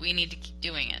mean that we need to keep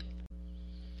doing it.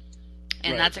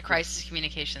 And that's a crisis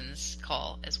communications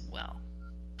call as well.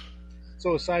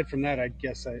 So aside from that, I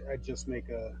guess I'd just make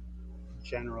a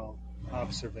general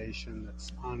observation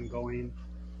that's ongoing.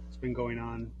 It's been going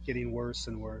on, getting worse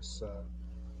and worse,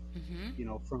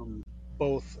 from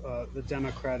both the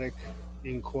Democratic,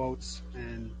 in quotes,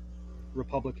 and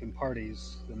Republican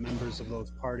parties. The members of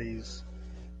those parties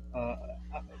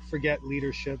forget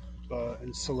leadership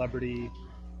and celebrity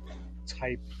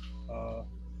type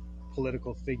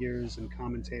political figures and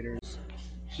commentators.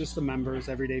 Just the members,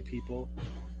 everyday people,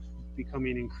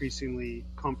 becoming increasingly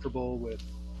comfortable with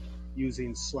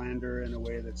using slander in a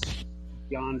way that's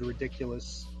beyond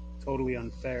ridiculous, totally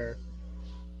unfair,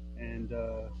 and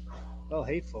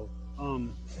hateful.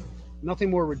 Nothing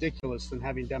more ridiculous than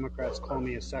having Democrats call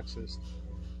me a sexist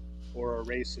or a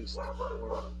racist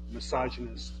or a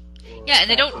misogynist. And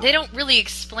they don't really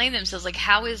explain themselves. Like,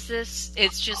 how is this?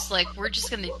 It's just like, we're just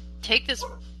going to take this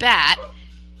bat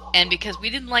and because we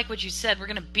didn't like what you said, we're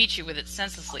going to beat you with it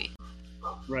senselessly.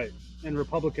 Right. And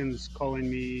Republicans calling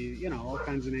me, all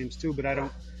kinds of names too, but I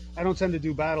don't tend to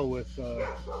do battle with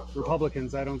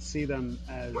Republicans. I don't see them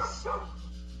as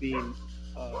being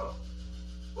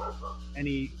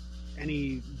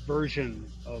any version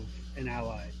of an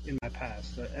ally in my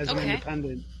past. As an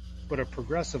independent but a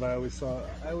progressive, I always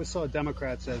saw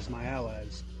Democrats as my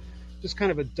allies. Just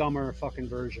kind of a dumber fucking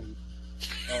version.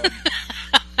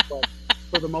 But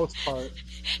for the most part.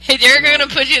 Hey, Derek, I'm going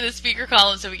to put you in the speaker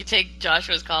column so we can take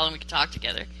Joshua's call and we can talk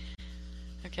together.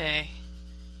 Okay.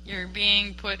 You're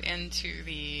being put into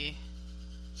the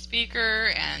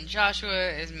speaker, and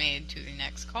Joshua is made to the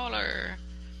next caller.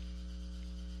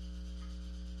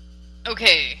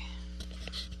 Okay.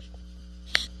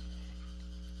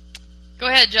 Go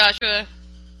ahead, Joshua.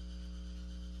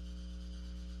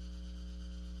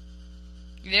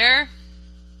 You there?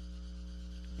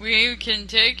 We can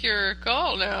take your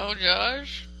call now,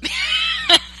 Josh.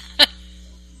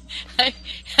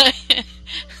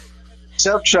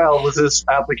 Stepchild with this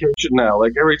application now.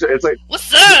 Like every time, it's like,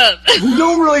 what's up? We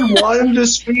don't really want him to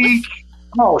speak.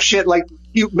 Oh shit! Like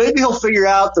maybe he'll figure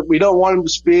out that we don't want him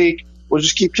to speak. We'll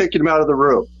just keep kicking him out of the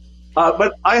room.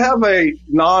 But I have a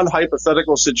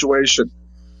non-hypothetical situation.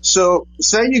 So,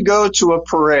 say you go to a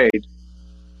parade,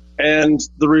 and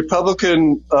the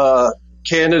Republican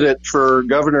candidate for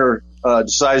governor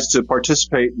decides to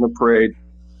participate in the parade,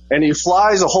 and he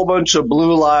flies a whole bunch of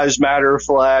Blue Lives Matter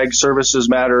flags, Services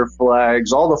Matter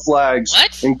flags, all the flags,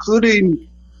 what? Including,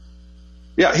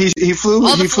 yeah, he flew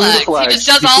the flags. He just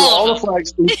does all the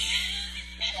flags,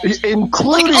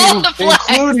 including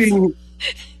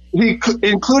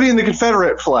the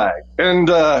Confederate flag. And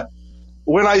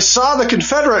when I saw the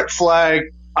Confederate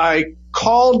flag, I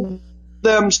called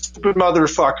them stupid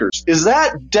motherfuckers. Is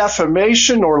that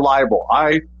defamation or libel?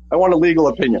 I want a legal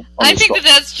opinion. I think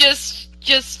that's just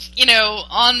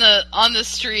on the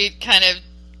street kind of,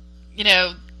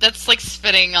 that's like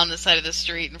spitting on the side of the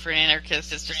street, and for an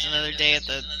anarchist it's just another day at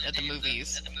the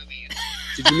movies.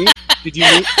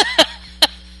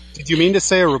 Did you mean to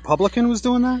say a Republican was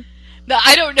doing that? No,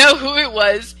 I don't know who it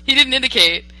was. He didn't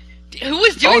indicate. Who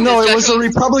was doing this? Oh no, it was a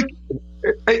Republican.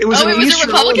 It was a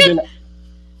Republican?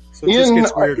 So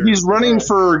he's running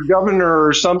for governor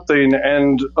or something,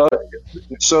 and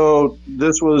so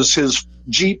this was his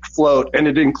Jeep float, and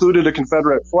it included a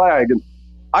Confederate flag. And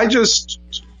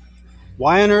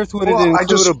why on earth would it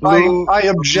include a blue? I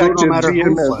objected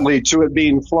vehemently to it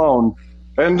being flown,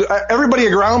 and everybody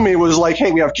around me was like,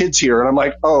 "Hey, we have kids here," and I'm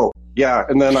like, "Oh yeah,"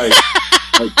 and then I.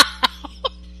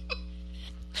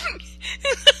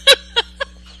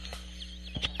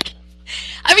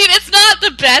 I mean, it's not the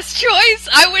best choice.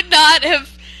 I would not have,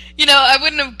 I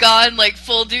wouldn't have gone like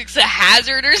full Dukes of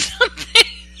Hazzard or something.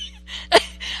 I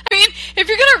mean, if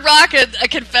you're gonna rock a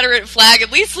Confederate flag,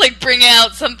 at least like bring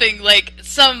out something like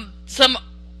some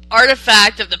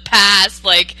artifact of the past,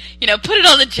 like, put it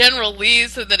on the General Lee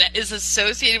so that it is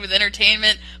associated with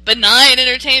entertainment, benign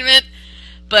entertainment.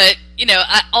 But,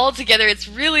 altogether, it's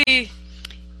really,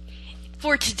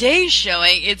 for today's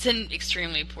showing, it's in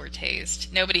extremely poor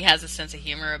taste. Nobody has a sense of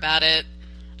humor about it.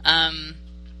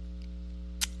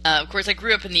 Of course, I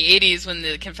grew up in the 80s when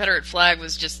the Confederate flag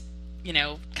was just,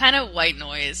 kind of white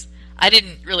noise. I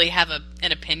didn't really have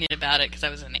an opinion about it because I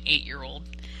was an 8-year-old.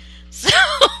 So,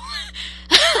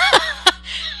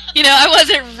 I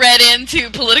wasn't read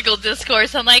into political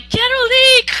discourse. I'm like, General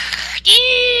Lee,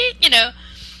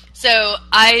 So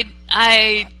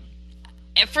I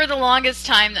for the longest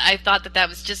time, I thought that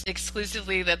was just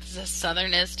exclusively that's a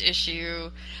Southernist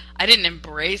issue. I didn't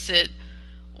embrace it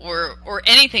or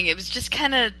anything. It was just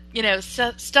kind of,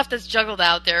 stuff that's juggled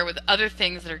out there with other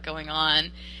things that are going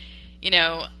on.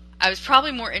 I was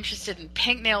probably more interested in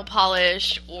pink nail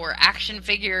polish or action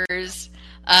figures.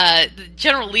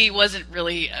 General Lee wasn't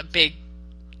really a big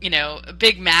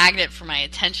magnet for my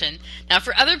attention. Now,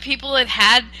 for other people, it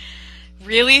had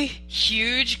really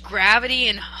huge gravity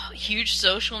and huge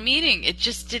social meaning. It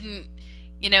just didn't,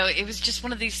 it was just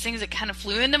one of these things that kind of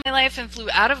flew into my life and flew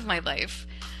out of my life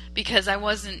because I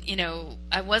wasn't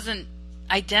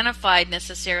identified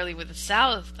necessarily with the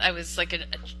South. I was like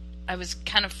I was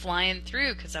kind of flying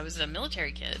through because I was a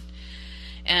military kid.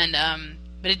 And,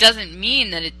 but it doesn't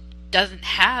mean that it doesn't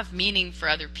have meaning for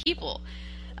other people.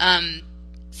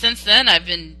 Since then, I've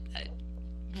been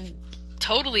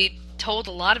totally told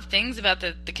a lot of things about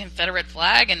the Confederate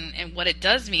flag and what it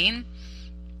does mean.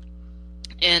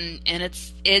 And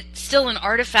it's still an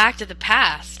artifact of the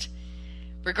past.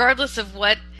 Regardless of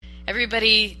what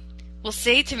everybody will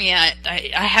say to me, I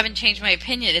haven't changed my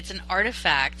opinion. It's an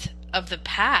artifact of the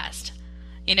past.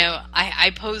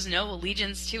 I pose no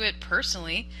allegiance to it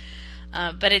personally,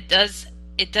 but it does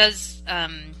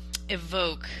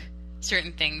evoke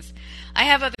certain things. I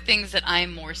have other things that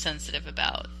I'm more sensitive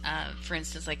about. For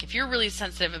instance, like if you're really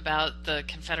sensitive about the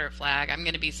Confederate flag, I'm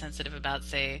going to be sensitive about,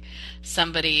 say,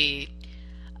 somebody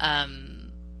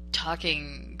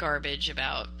talking garbage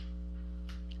about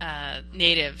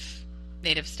native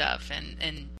stuff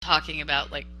and talking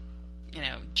about, like,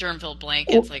 germ-filled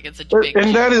blankets, like it's a big.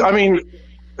 And that is, I mean,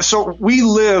 so we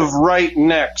live right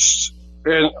next,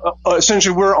 and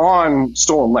essentially we're on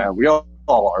stolen land. We all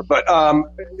are, but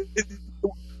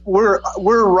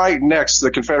we're right next to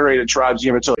the Confederated Tribes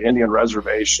Umatilla Indian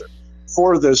Reservation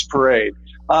for this parade.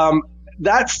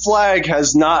 That flag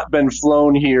has not been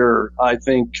flown here, I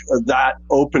think, that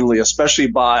openly, especially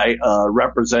by a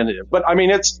representative. But I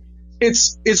mean, it's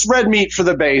red meat for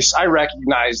the base. I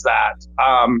recognize that.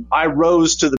 I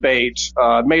rose to the bait,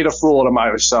 made a fool of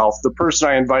myself. The person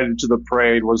I invited to the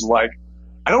parade was like,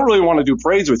 I don't really want to do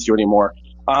parades with you anymore.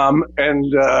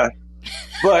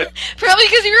 But probably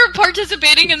because you were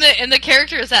participating in the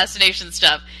character assassination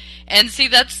stuff, and see,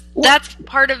 that's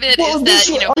part of it. Well,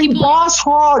 people... boss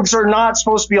hogs are not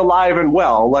supposed to be alive and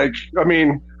well. Like, I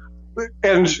mean,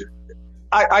 and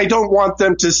I don't want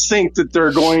them to think that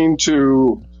they're going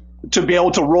to be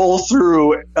able to roll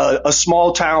through a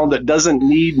small town that doesn't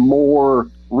need more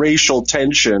racial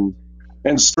tension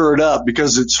and stir it up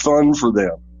because it's fun for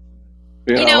them.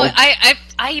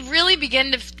 I really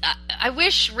begin to. I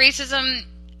wish racism.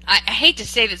 I hate to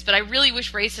say this, but I really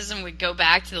wish racism would go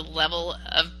back to the level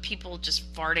of people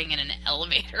just farting in an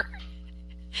elevator.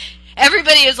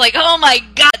 Everybody is like, "Oh my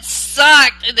God, it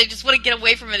sucked," and they just want to get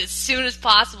away from it as soon as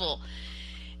possible.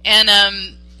 And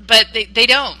but they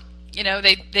don't. They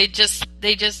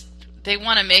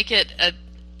want to make it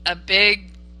a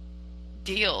big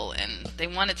deal, and they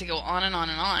want it to go on and on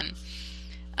and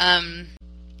on.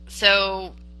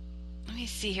 So let me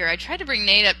see here. I tried to bring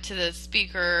Nate up to the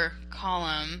speaker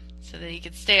column so that he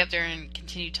could stay up there and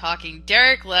continue talking.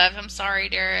 Derek left. I'm sorry,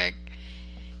 Derek,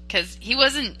 because he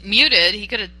wasn't muted. He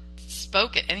could have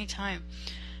spoke at any time.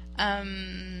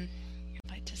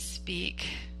 Invite to speak.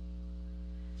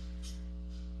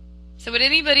 So would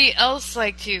anybody else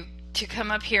like to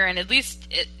come up here and at least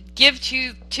give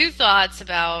two thoughts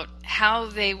about how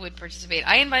they would participate?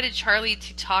 I invited Charlie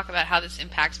to talk about how this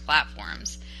impacts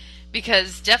platforms,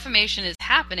 because defamation is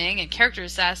happening and character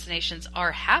assassinations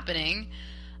are happening,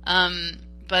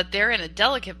 but they're in a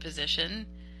delicate position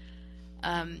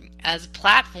as a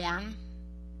platform.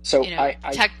 So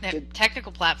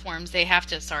technical platforms, they have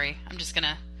to. Sorry, I'm just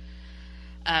gonna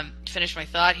finish my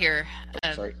thought here.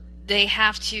 Sorry. They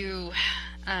have to.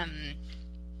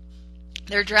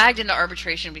 They're dragged into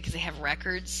arbitration because they have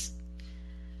records,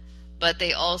 but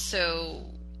they also,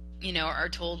 are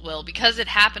told, well, because it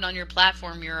happened on your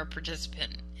platform, you're a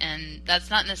participant, and that's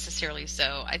not necessarily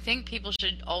so. I think people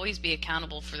should always be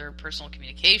accountable for their personal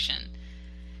communication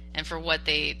and for what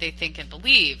they think and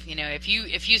believe.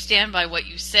 If you stand by what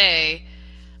you say,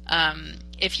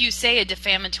 if you say a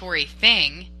defamatory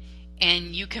thing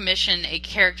and you commission a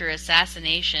character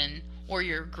assassination, or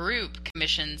your group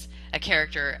commissions a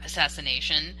character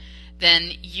assassination, then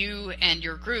you and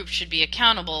your group should be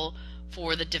accountable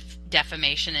for the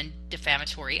defamation and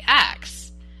defamatory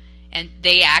acts. And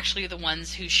they actually are the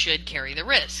ones who should carry the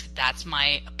risk. That's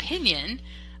my opinion.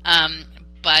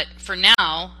 But for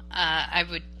now,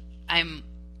 I'm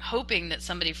hoping that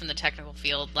somebody from the technical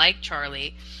field, like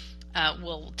Charlie,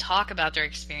 will talk about their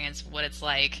experience, what it's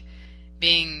like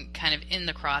being kind of in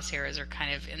the crosshairs or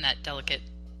kind of in that delicate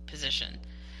position.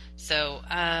 So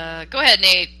go ahead,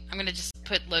 Nate. I'm going to just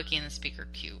put Loki in the speaker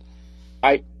queue.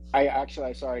 I'm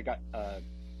sorry, I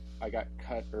got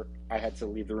cut, or I had to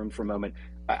leave the room for a moment.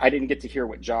 I didn't get to hear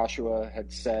what Joshua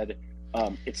had said.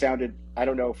 It sounded, I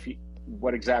don't know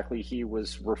what exactly he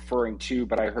was referring to,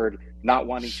 but I heard not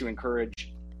wanting to encourage,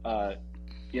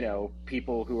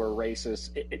 people who are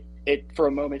racist. It for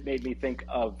a moment made me think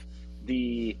of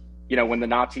the, when the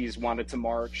Nazis wanted to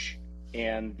march,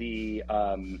 and the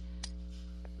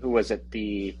who was it?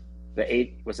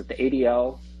 Was it the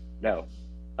ADL? No.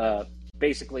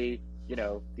 Basically,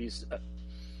 these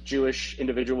Jewish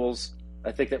individuals,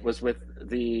 I think that was with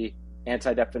the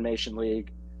Anti-Defamation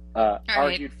League,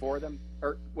 argued for them.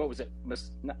 Or what was it?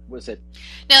 Was it?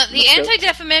 No, the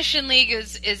Anti-Defamation League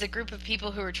is a group of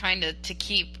people who are trying to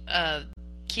keep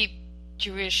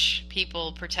Jewish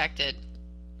people protected.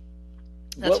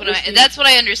 That's what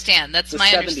I understand. That's my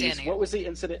 70s. Understanding. What was the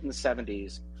incident in the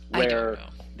 70s where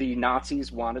the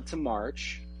Nazis wanted to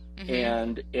march,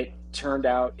 and it turned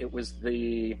out it was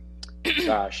the,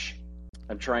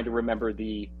 I'm trying to remember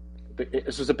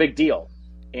this was a big deal.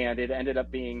 and it ended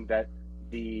up being that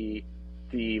the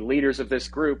leaders of this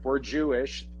group were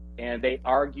Jewish, and they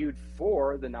argued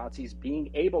for the Nazis being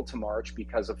able to march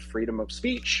because of freedom of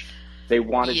speech. They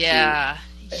wanted to. Yeah.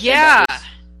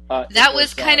 That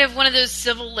was kind of one of those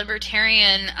civil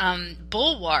libertarian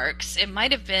bulwarks. It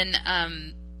might have been,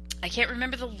 I can't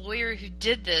remember the lawyer who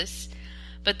did this,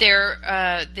 but there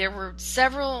were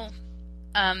several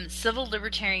civil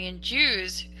libertarian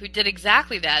Jews who did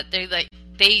exactly that. They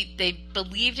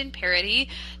believed in parity.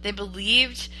 They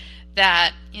believed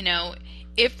that, you know,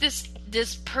 if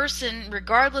this person,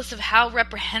 regardless of how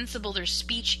reprehensible their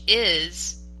speech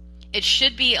is, it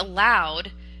should be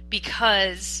allowed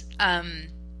because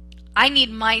I need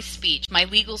my speech, my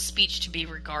legal speech, to be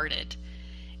regarded.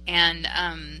 And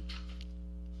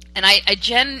I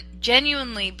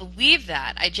genuinely believe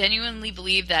that. I genuinely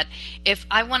believe that if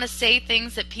I want to say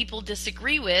things that people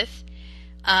disagree with,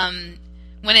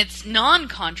 when it's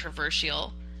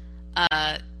non-controversial,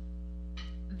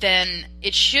 then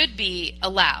it should be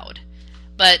allowed.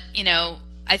 But, you know,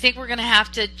 I think we're going to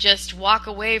have to just walk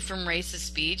away from racist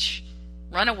speech,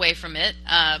 run away from it,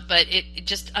 but it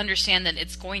just understand that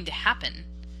it's going to happen.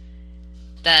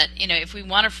 That, you know, if we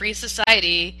want a free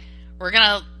society, we're going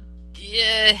to,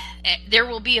 there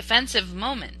will be offensive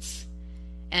moments.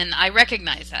 And I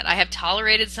recognize that. I have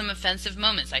tolerated some offensive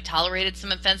moments. I tolerated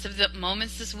some offensive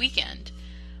moments this weekend.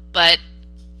 But,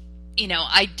 you know,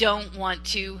 I don't want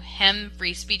to hem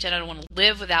free speech. I don't want to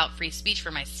live without free speech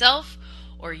for myself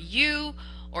or you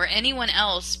or anyone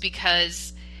else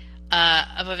because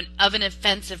of an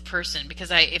offensive person.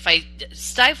 Because if I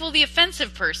stifle the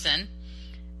offensive person,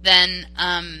 then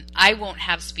I won't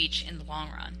have speech in the long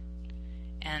run.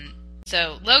 And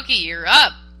so, Loki, you're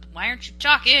up. Why aren't you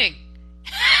talking?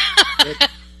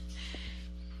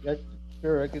 Yeah,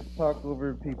 sure, I could talk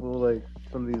over people like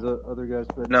some of these other guys,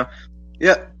 but no.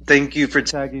 Yeah, thank you for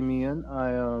tagging me in.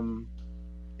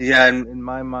 In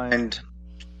my mind,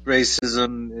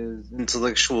 racism is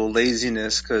intellectual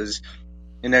laziness because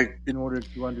in order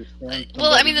to understand.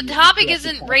 Well, I mean, the topic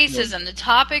isn't racism. The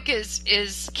topic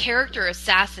is character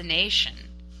assassination.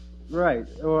 Right.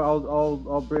 Or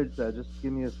I'll bridge that. Just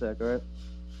give me a sec, all right?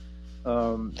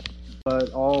 But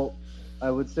I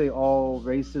would say all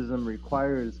racism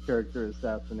requires character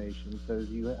assassination because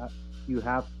you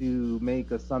have to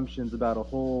make assumptions about a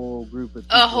whole group of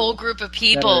people. A whole group of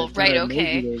people, right?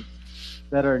 Okay.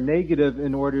 That are negative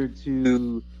in order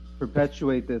to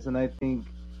perpetuate this, and I think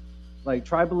like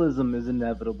tribalism is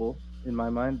inevitable in my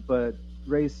mind, but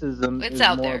racism is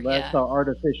more or less an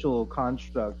artificial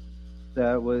construct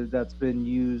that's been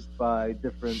used by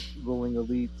different ruling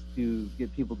elites to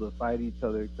get people to fight each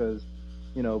other because,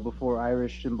 you know, before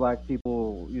Irish and black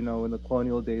people, you know, in the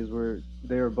colonial days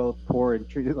they were both poor and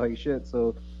treated like shit,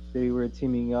 so they were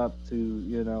teaming up to,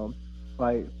 you know,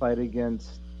 fight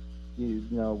against, you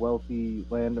know, wealthy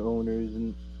landowners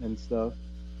and stuff.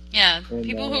 Yeah, and,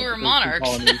 people who were monarchs.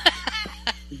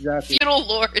 Exactly. Feudal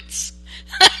lords.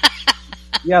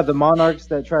 Yeah, the monarchs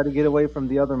that try to get away from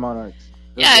the other monarchs.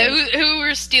 Yeah, who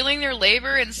were stealing their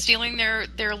labor and stealing their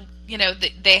you know,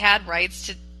 they had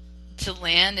rights to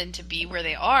land and to be where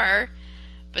they are,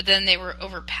 but then they were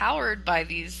overpowered by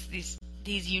these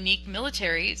unique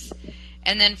militaries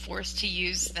and then forced to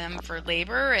use them for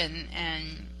labor and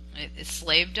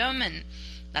enslaved them, and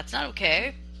that's not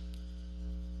okay.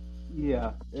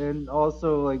 Yeah, and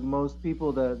also like most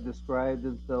people that describe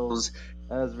themselves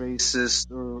as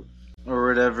racist or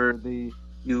whatever,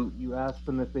 you ask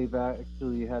them if they've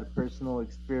actually had personal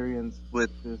experience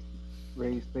with this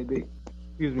race.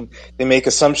 They make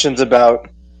assumptions about,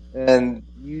 and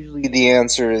usually the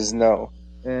answer is no.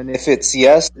 And if it's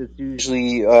yes, it's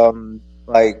usually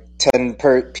like 10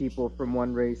 people from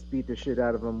one race beat the shit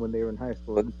out of them when they were in high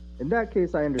school. In that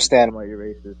case, I understand why you're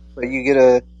racist. But you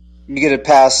get a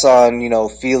pass on, you know,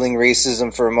 feeling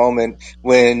racism for a moment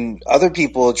when other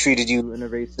people treated you in a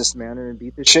racist manner and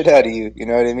beat the shit out of you. You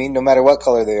know what I mean? No matter what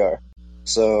color they are.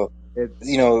 So,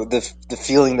 you know, the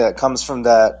feeling that comes from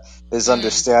that is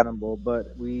understandable.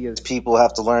 But we as people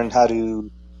have to learn how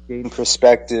to gain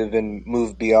perspective and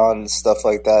move beyond stuff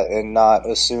like that and not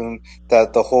assume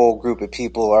that the whole group of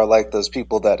people are like those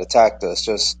people that attacked us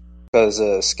just because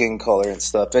of skin color and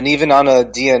stuff. And even on a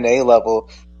DNA level,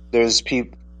 there's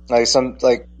people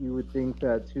like you would think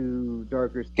that two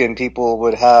darker skinned people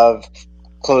would have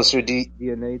closer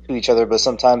DNA to each other, but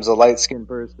sometimes a light skinned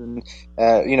person,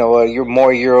 you know, a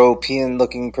more European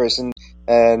looking person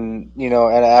and, you know,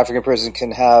 an African person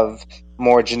can have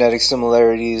more genetic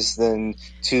similarities than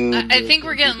two. I think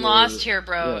we're getting lost here,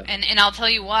 bro. Yeah. And I'll tell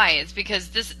you why. It's because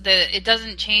it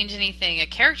doesn't change anything. A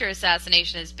character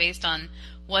assassination is based on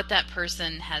what that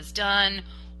person has done,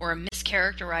 or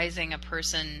mischaracterizing a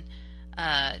person,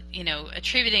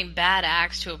 attributing bad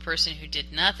acts to a person who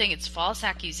did nothing. It's false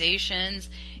accusations.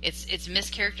 It's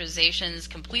mischaracterizations,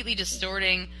 completely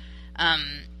distorting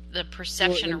the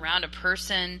perception around a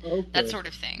person, that sort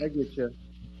of thing. I get you.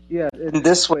 Yeah, in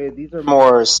this way, these are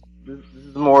more. This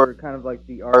is more kind of like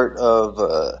the art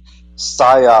of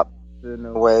psyop in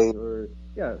a way, or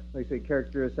yeah, like say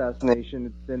character assassination.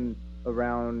 It's been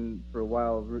around for a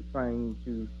while, trying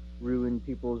to ruin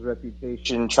people's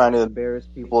reputation, trying to embarrass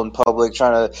people in public,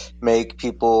 trying to make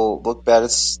people look bad.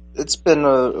 It's been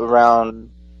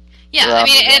around. Yeah, I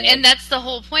mean, and that's the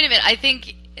whole point of it. I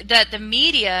think that the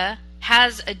media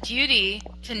has a duty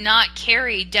to not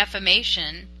carry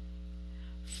defamation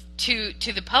to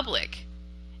the public,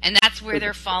 and that's where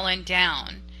they're falling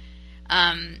down.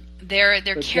 They're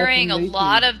carrying a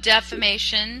lot of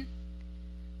defamation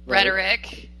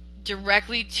rhetoric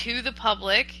directly to the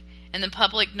public, and the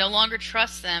public no longer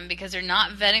trusts them because they're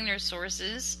not vetting their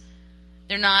sources.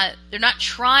 They're not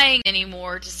trying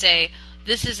anymore to say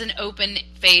this is an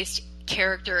open-faced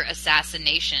character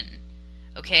assassination.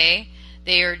 Okay?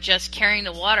 They are just carrying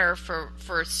the water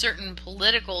for certain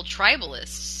political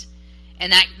tribalists.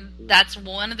 And that's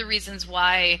one of the reasons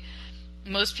why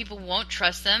most people won't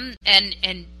trust them.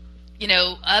 And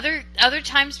other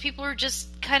times people are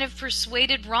just kind of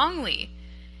persuaded wrongly.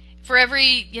 For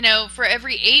every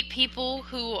 8 people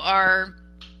who are,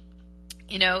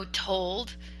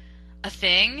 told a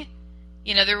thing,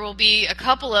 there will be a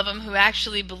couple of them who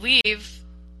actually believe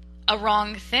a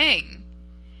wrong thing.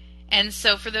 And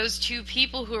so for those 2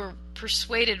 people who are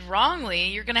persuaded wrongly,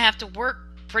 you're going to have to work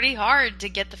pretty hard to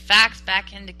get the facts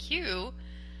back into queue.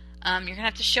 You're going to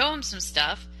have to show them some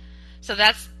stuff. So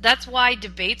that's why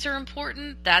debates are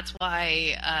important. That's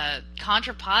why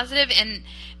contrapositive and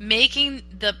making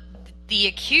the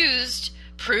accused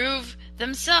prove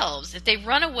themselves. If they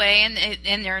run away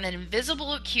and they're an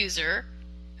invisible accuser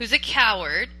who's a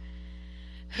coward,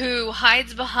 who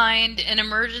hides behind an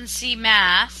emergency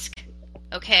mask,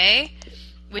 okay,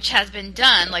 which has been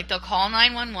done, like they'll call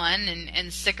 911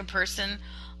 and stick a person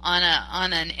on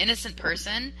an innocent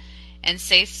person and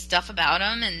say stuff about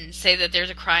them and say that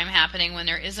there's a crime happening when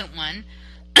there isn't one.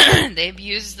 They've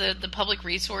used the public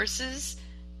resources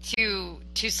to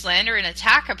slander and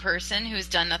attack a person who's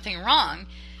done nothing wrong.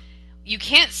 You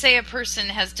can't say a person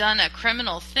has done a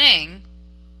criminal thing,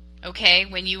 okay,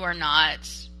 when you are not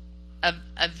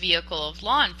a vehicle of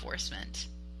law enforcement.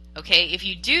 Okay, if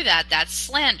you do that, that's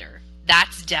slander.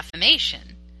 That's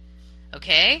defamation.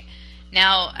 Okay?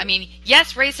 Now, I mean,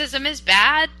 yes, racism is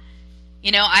bad.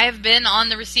 I have been on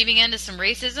the receiving end of some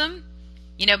racism,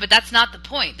 but that's not the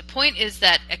point. The point is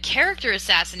that a character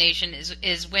assassination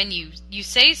is when you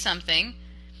say something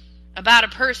about a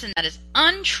person that is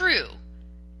untrue.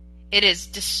 It is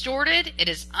distorted, it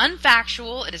is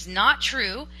unfactual, it is not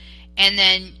true, and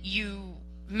then you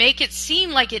make it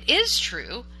seem like it is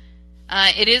true.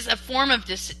 It is a form of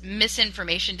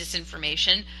misinformation,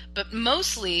 disinformation, but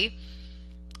mostly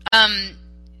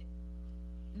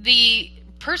the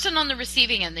person on the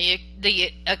receiving end,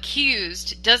 the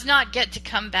accused, does not get to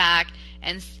come back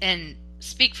and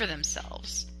speak for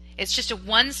themselves. It's just a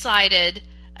one-sided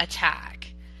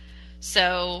attack.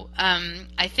 So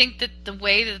I think that the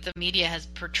way that the media has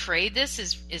portrayed this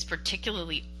is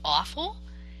particularly awful.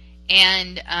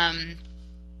 And,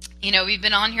 we've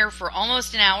been on here for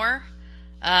almost an hour.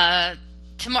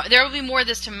 Tomorrow there will be more of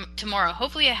this tomorrow.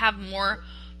 Hopefully I have more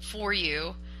for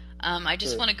you. I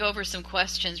just want to go over some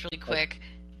questions really quick.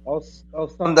 I'll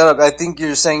sum that up. I think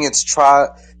you're saying it's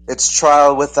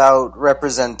trial without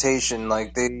representation.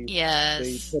 Like they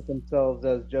put themselves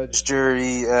as judge,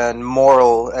 jury, and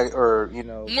moral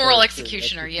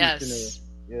executioner. Yes.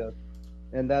 Yeah.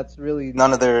 And that's really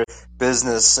none of their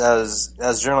business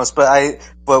as journalists. But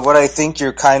what I think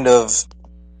you're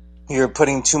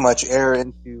putting too much air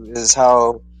into is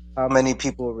how many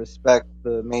people respect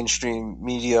the mainstream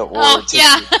media or take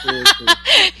it seriously.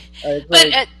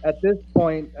 But at this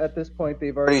point,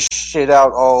 they've already shit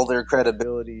out all their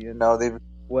credibility.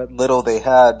 What little they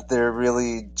had, they're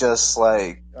really just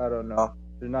like, I don't know.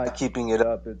 They're not keeping it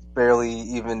up. It's barely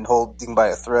even holding by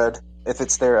a thread, if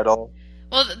it's there at all.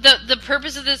 Well, the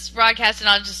purpose of this broadcast, and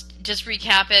I'll just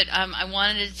recap it. I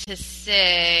wanted to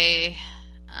say,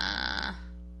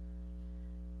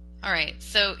 all right.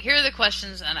 So here are the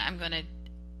questions, and I'm going to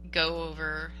go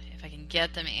over if I can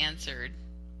get them answered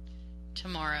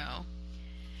tomorrow.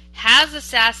 Has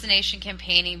assassination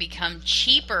campaigning become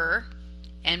cheaper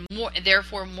and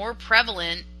therefore more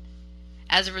prevalent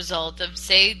as a result of,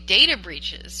 say, data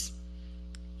breaches?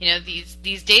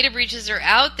 These data breaches are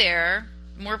out there.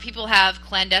 More people have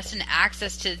clandestine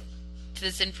access to to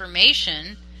this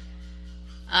information.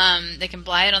 They can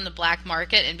buy it on the black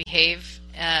market and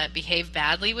behave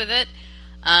badly with it.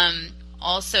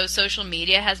 Also, social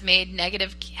media has made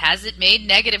negative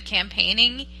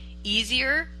campaigning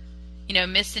easier?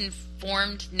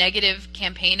 Misinformed negative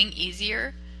campaigning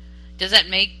easier? Does that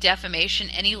make defamation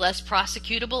any less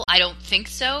prosecutable? I don't think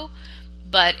so.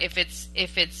 But if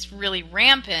it's really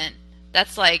rampant,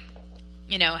 that's like,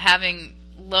 having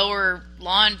lower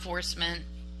law enforcement,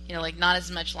 like not as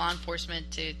much law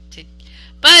enforcement to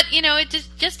but, it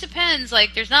just depends.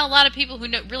 Like, there's not a lot of people who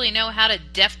really know how to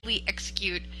deftly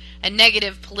execute a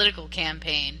negative political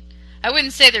campaign. I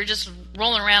wouldn't say they're just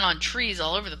rolling around on trees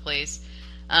all over the place.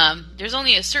 There's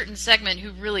only a certain segment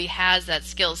who really has that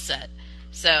skill set.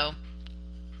 So,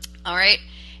 all right.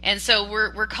 And so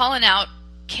we're calling out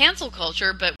cancel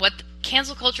culture, but what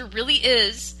cancel culture really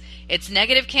is, it's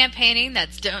negative campaigning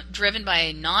that's driven by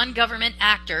a non-government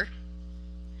actor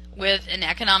with an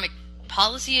economic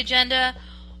policy agenda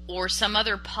or some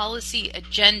other policy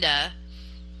agenda,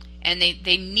 and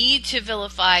they need to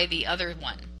vilify the other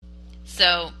one.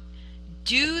 So,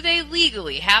 do they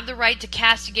legally have the right to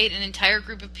castigate an entire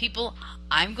group of people?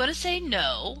 I'm going to say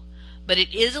no, but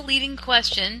it is a leading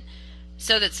question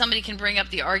so that somebody can bring up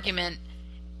the argument,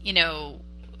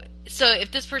 so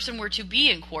if this person were to be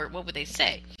in court, what would they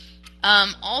say?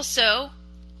 Also,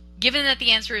 given that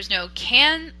the answer is no,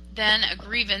 can then a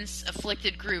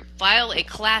grievance-afflicted group file a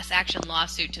class action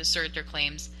lawsuit to assert their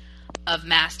claims of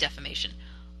mass defamation?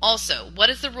 Also, what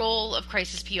is the role of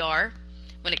crisis PR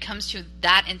when it comes to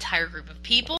that entire group of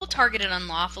people targeted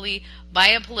unlawfully by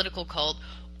a political cult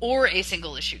or a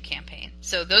single-issue campaign?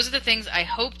 So those are the things I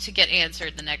hope to get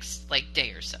answered the next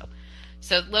day or so.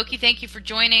 So, Loki, thank you for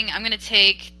joining. I'm going to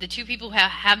take the two people who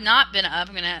have not been up.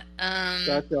 I'm going to...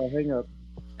 Gotcha, I'll hang up.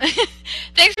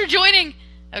 Thanks for joining.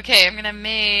 Okay, I'm going to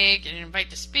make an invite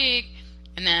to speak.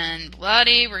 And then,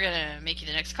 Bloody, we're going to make you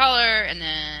the next caller. And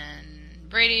then,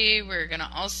 Brady, we're going to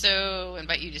also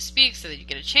invite you to speak so that you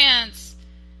get a chance.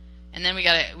 And then we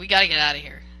gotta get out of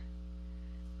here.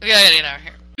 We gotta get out of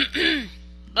here.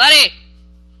 Bloody!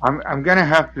 I'm going to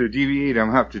have to deviate. I'm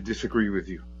going to have to disagree with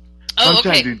you. Oh,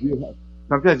 okay.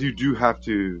 Sometimes you do have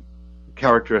to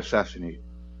character assassinate.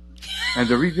 And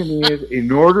the reason is, in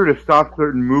order to stop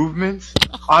certain movements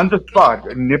on the spot,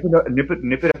 nip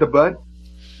it at the bud,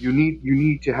 you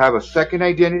need to have a second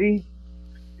identity,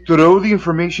 throw the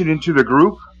information into the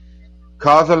group,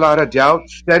 cause a lot of doubt,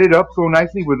 set it up so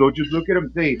nicely where they'll just look at them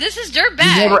and say, "This is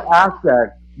dirtbag." You never asked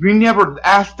that. We never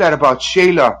asked that about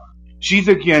Shayla. She's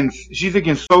against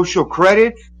social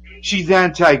credits. She's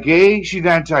anti-gay. She's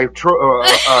transphobe.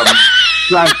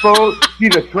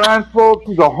 She's a transphobe.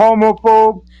 She's a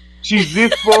homophobe. She's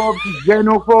this phobe. She's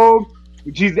xenophobe.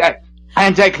 She's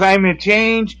anti-climate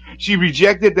change. She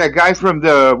rejected that guy from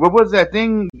what was that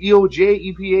thing?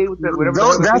 EOJ, EPA, whatever.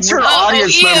 No, that's her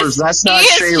audience members. That's not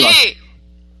Shayla.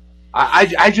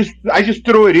 I just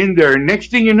throw it in there. Next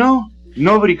thing you know,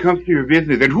 nobody comes to your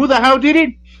business. And who the hell did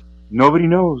it? Nobody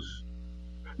knows.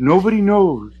 Nobody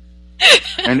knows.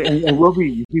 And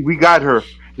we got her.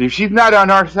 If she's not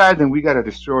on our side, then we got to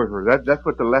destroy her. That's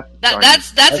what the left.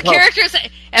 That's the character.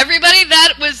 Everybody,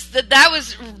 that was the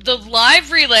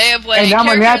live relay of what. And I'm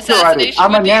a natural at it.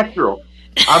 I'm a natural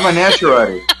at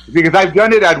it because I've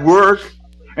done it at work,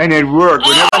 and it worked.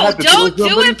 Oh, don't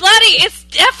do it, Bloody! It's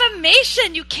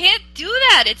defamation. You can't do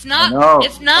that. It's not.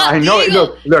 It's not. I know.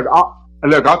 Legal. Look.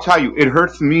 I'll tell you. It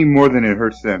hurts me more than it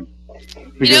hurts them.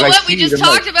 You know what? We just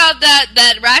talked about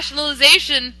that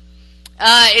rationalization.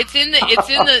 It's in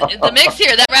the mix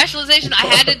here. That rationalization. I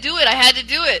had to do it. I had to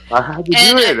do it. I had to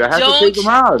take them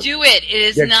out. Don't do it. It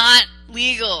is not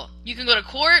legal. You can go to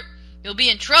court. You'll be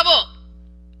in trouble.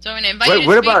 So I'm going to invite you to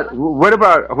speak. What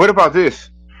about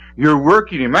this? You're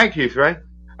working, in my case, right?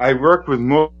 I work with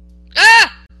more...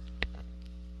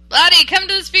 Bloody, come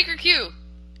to the speaker queue.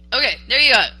 Okay, there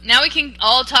you go. Now we can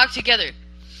all talk together.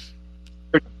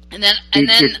 And then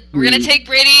we're going to take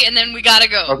Brady, and then we got to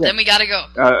go. Okay. Then we got to go.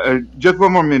 Just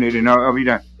one more minute, and I'll be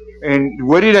done. And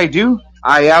what did I do?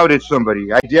 I outed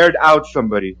somebody. I dared out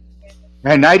somebody.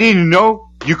 And I didn't know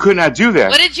you could not do that.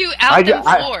 What did you out them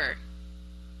for?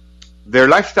 Their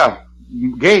lifestyle.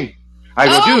 Gay. I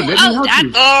go, dude, let me out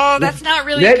you. Oh, that's not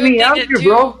really Let a good me out you,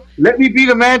 bro. Let me be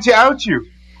the man to out you.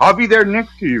 I'll be there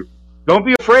next to you. Don't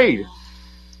be afraid.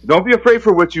 Don't be afraid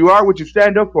for what you are, what you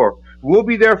stand up for. We'll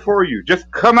be there for you. Just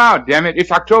come out, damn it.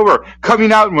 It's October.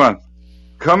 Coming out month.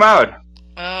 Come out.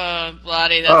 Oh,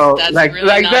 Bloody, that's really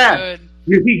like not that. good.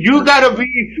 You see, you gotta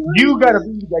be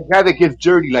that guy that gets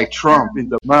dirty like Trump in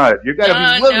the mud. You gotta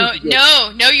be willing.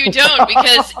 No, you don't.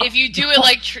 Because if you do it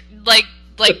like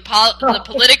the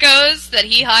politicos that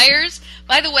he hires,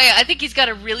 By the way, I think he's got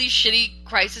a really shitty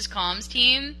crisis comms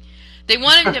team. They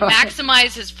want him to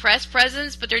maximize his press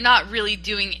presence, but they're not really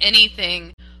doing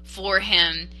anything for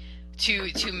him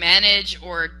to manage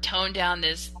or tone down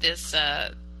this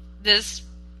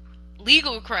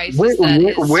legal crisis that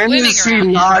is when is he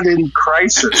not in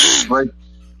crisis? Like,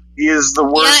 he is the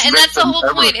worst. Yeah, and that's the whole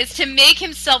ever. point, is to make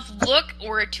himself look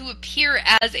or to appear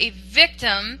as a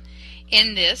victim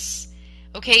in this.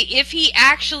 Okay, if he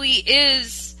actually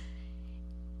is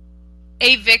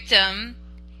a victim,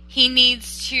 he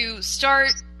needs to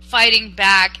start fighting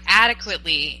back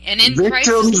adequately. And in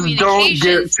crisis Victims don't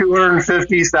get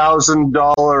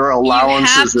 $250,000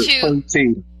 allowances at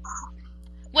 13.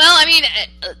 Well, I mean,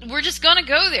 we're just going to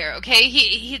go there,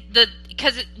 okay?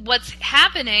 Because what's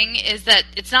happening is that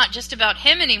it's not just about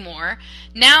him anymore.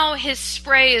 Now his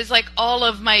spray is like all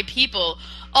of my people.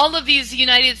 All of these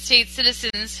United States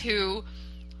citizens who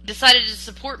decided to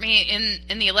support me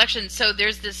in the election. So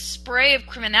there's this spray of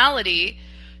criminality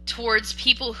towards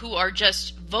people who are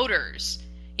just voters.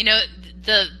 You know,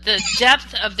 the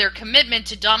depth of their commitment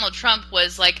to Donald Trump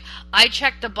was like, I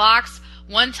checked the box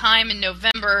one time in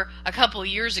November a couple of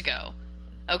years ago,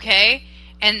 okay?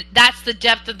 And that's the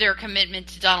depth of their commitment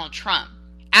to Donald Trump.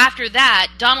 After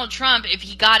that, Donald Trump, if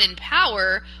he got in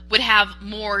power, would have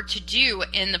more to do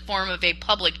in the form of a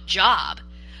public job.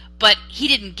 But he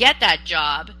didn't get that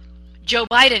job. Joe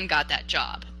Biden got that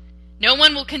job. No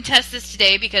one will contest this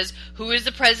today because who is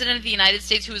the president of the United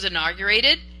States who was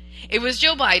inaugurated? It was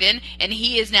Joe Biden, and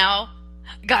he has now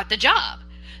got the job.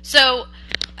 So,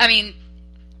 I mean,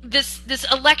 this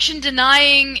election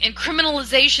denying and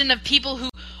criminalization of people who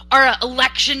are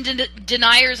election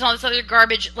deniers and all this other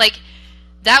garbage, like,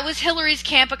 that was Hillary's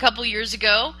camp a couple years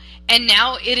ago, and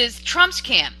now it is Trump's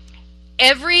camp.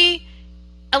 Every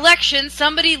election,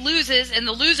 somebody loses, and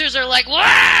the losers are like,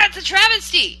 "Wow, it's a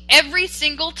travesty!" Every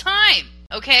single time,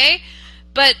 okay?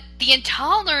 But the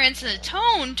intolerance and the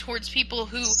tone towards people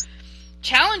who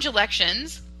challenge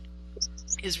elections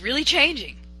is really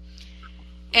changing.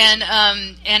 And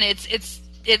it's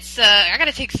I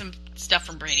gotta take some stuff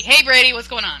from Brady. Hey Brady, what's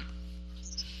going on?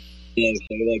 Yeah,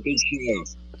 so good show.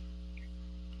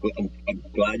 I'm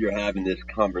glad you're having this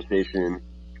conversation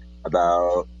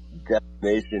about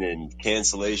defamation and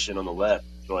cancellation on the left.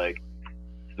 It's like,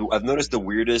 I've noticed the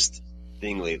weirdest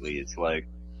thing lately. It's like,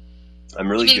 I'm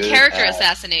really good character at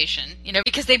assassination, you know,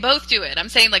 because they both do it. I'm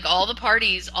saying, like, all the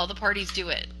parties do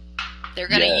it. They're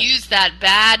going to use that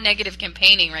bad negative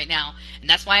campaigning right now, and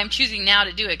that's why I'm choosing now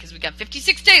to do it, because we've got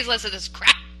 56 days less of this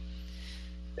crap.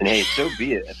 And hey, so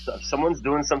be it. If someone's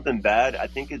doing something bad, I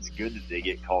think it's good that they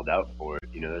get called out for it.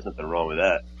 You know, there's nothing wrong with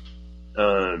that.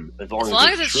 As long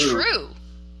as it's true.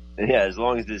 Yeah, as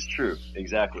long as it's true.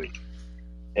 Exactly.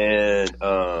 And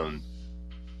I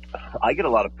get a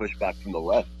lot of pushback from the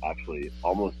left, actually,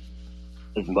 almost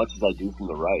as much as I do from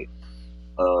the right.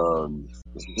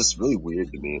 It's just really weird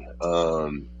to me.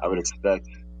 I would expect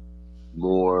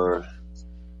more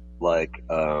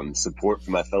support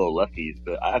from my fellow lefties,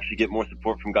 but I actually get more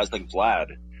support from guys like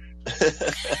Vlad.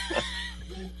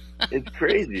 It's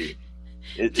crazy.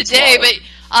 Today, but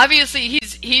obviously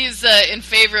he's in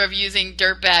favor of using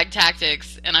dirtbag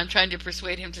tactics, and I'm trying to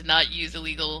persuade him to not use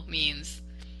illegal means.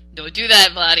 Don't do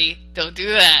that, Vladdy. Don't do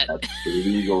that. That's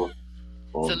illegal.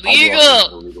 It's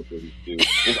illegal. Illegal things too.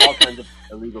 There's all kinds of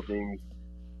illegal things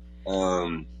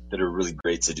that are really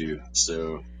great to do.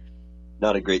 So,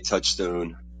 not a great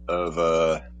touchstone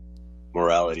of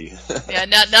morality. Yeah,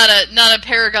 not a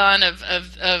paragon of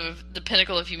the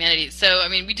pinnacle of humanity. So, I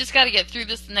mean, we just got to get through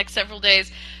this the next several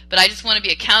days. But I just want to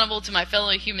be accountable to my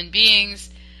fellow human beings.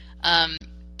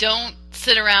 Don't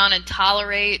sit around and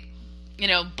tolerate,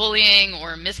 bullying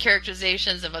or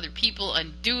mischaracterizations of other people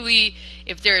unduly.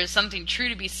 If there is something true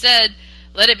to be said,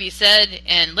 let it be said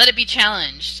and let it be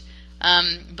challenged.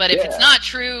 But if it's not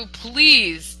true,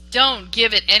 please don't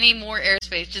give it any more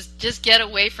airspace. Just get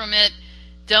away from it.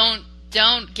 Don't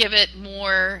give it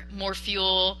more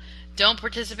fuel. Don't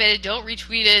participate it. Don't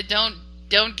retweet it.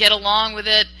 Don't get along with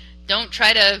it. Don't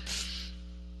try to.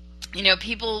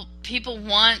 People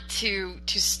want to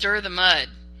stir the mud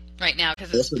right now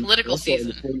because it's political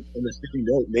season. On the same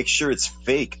note, make sure it's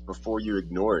fake before you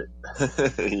ignore it.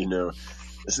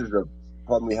 This is a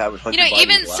problem we have with Hunter Biden.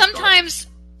 Even sometimes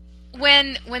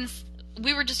when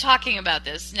we were just talking about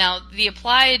this. Now, the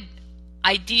applied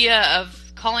idea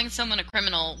of calling someone a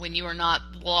criminal when you are not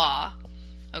law,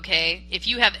 okay? If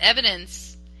you have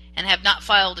evidence and have not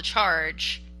filed a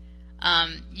charge,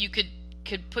 you could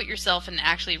put yourself in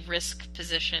actually risk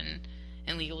position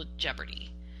and legal jeopardy.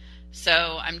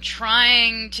 So I'm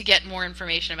trying to get more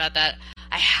information about that.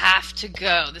 I have to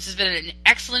go. This has been an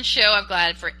excellent show. I'm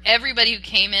glad for everybody who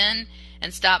came in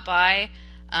and stopped by.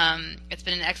 It's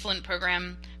been an excellent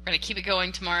program. We're going to keep it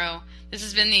going tomorrow. This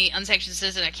has been the Unsanctioned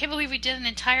Citizen. I can't believe we did an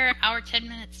entire hour, 10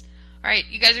 minutes. All right,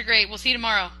 you guys are great. We'll see you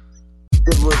tomorrow.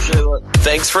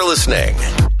 Thanks for listening.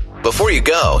 Before you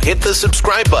go, hit the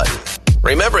subscribe button.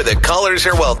 Remember that callers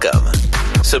are welcome.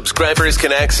 Subscribers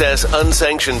can access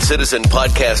Unsanctioned Citizen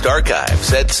podcast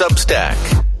archives at Substack,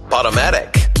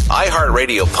 Podomatic,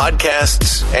 iHeartRadio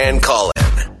podcasts, and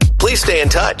Call-In. Please stay in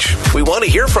touch. We want to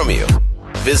hear from you.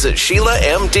 Visit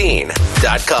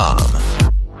SheilaMDean.com.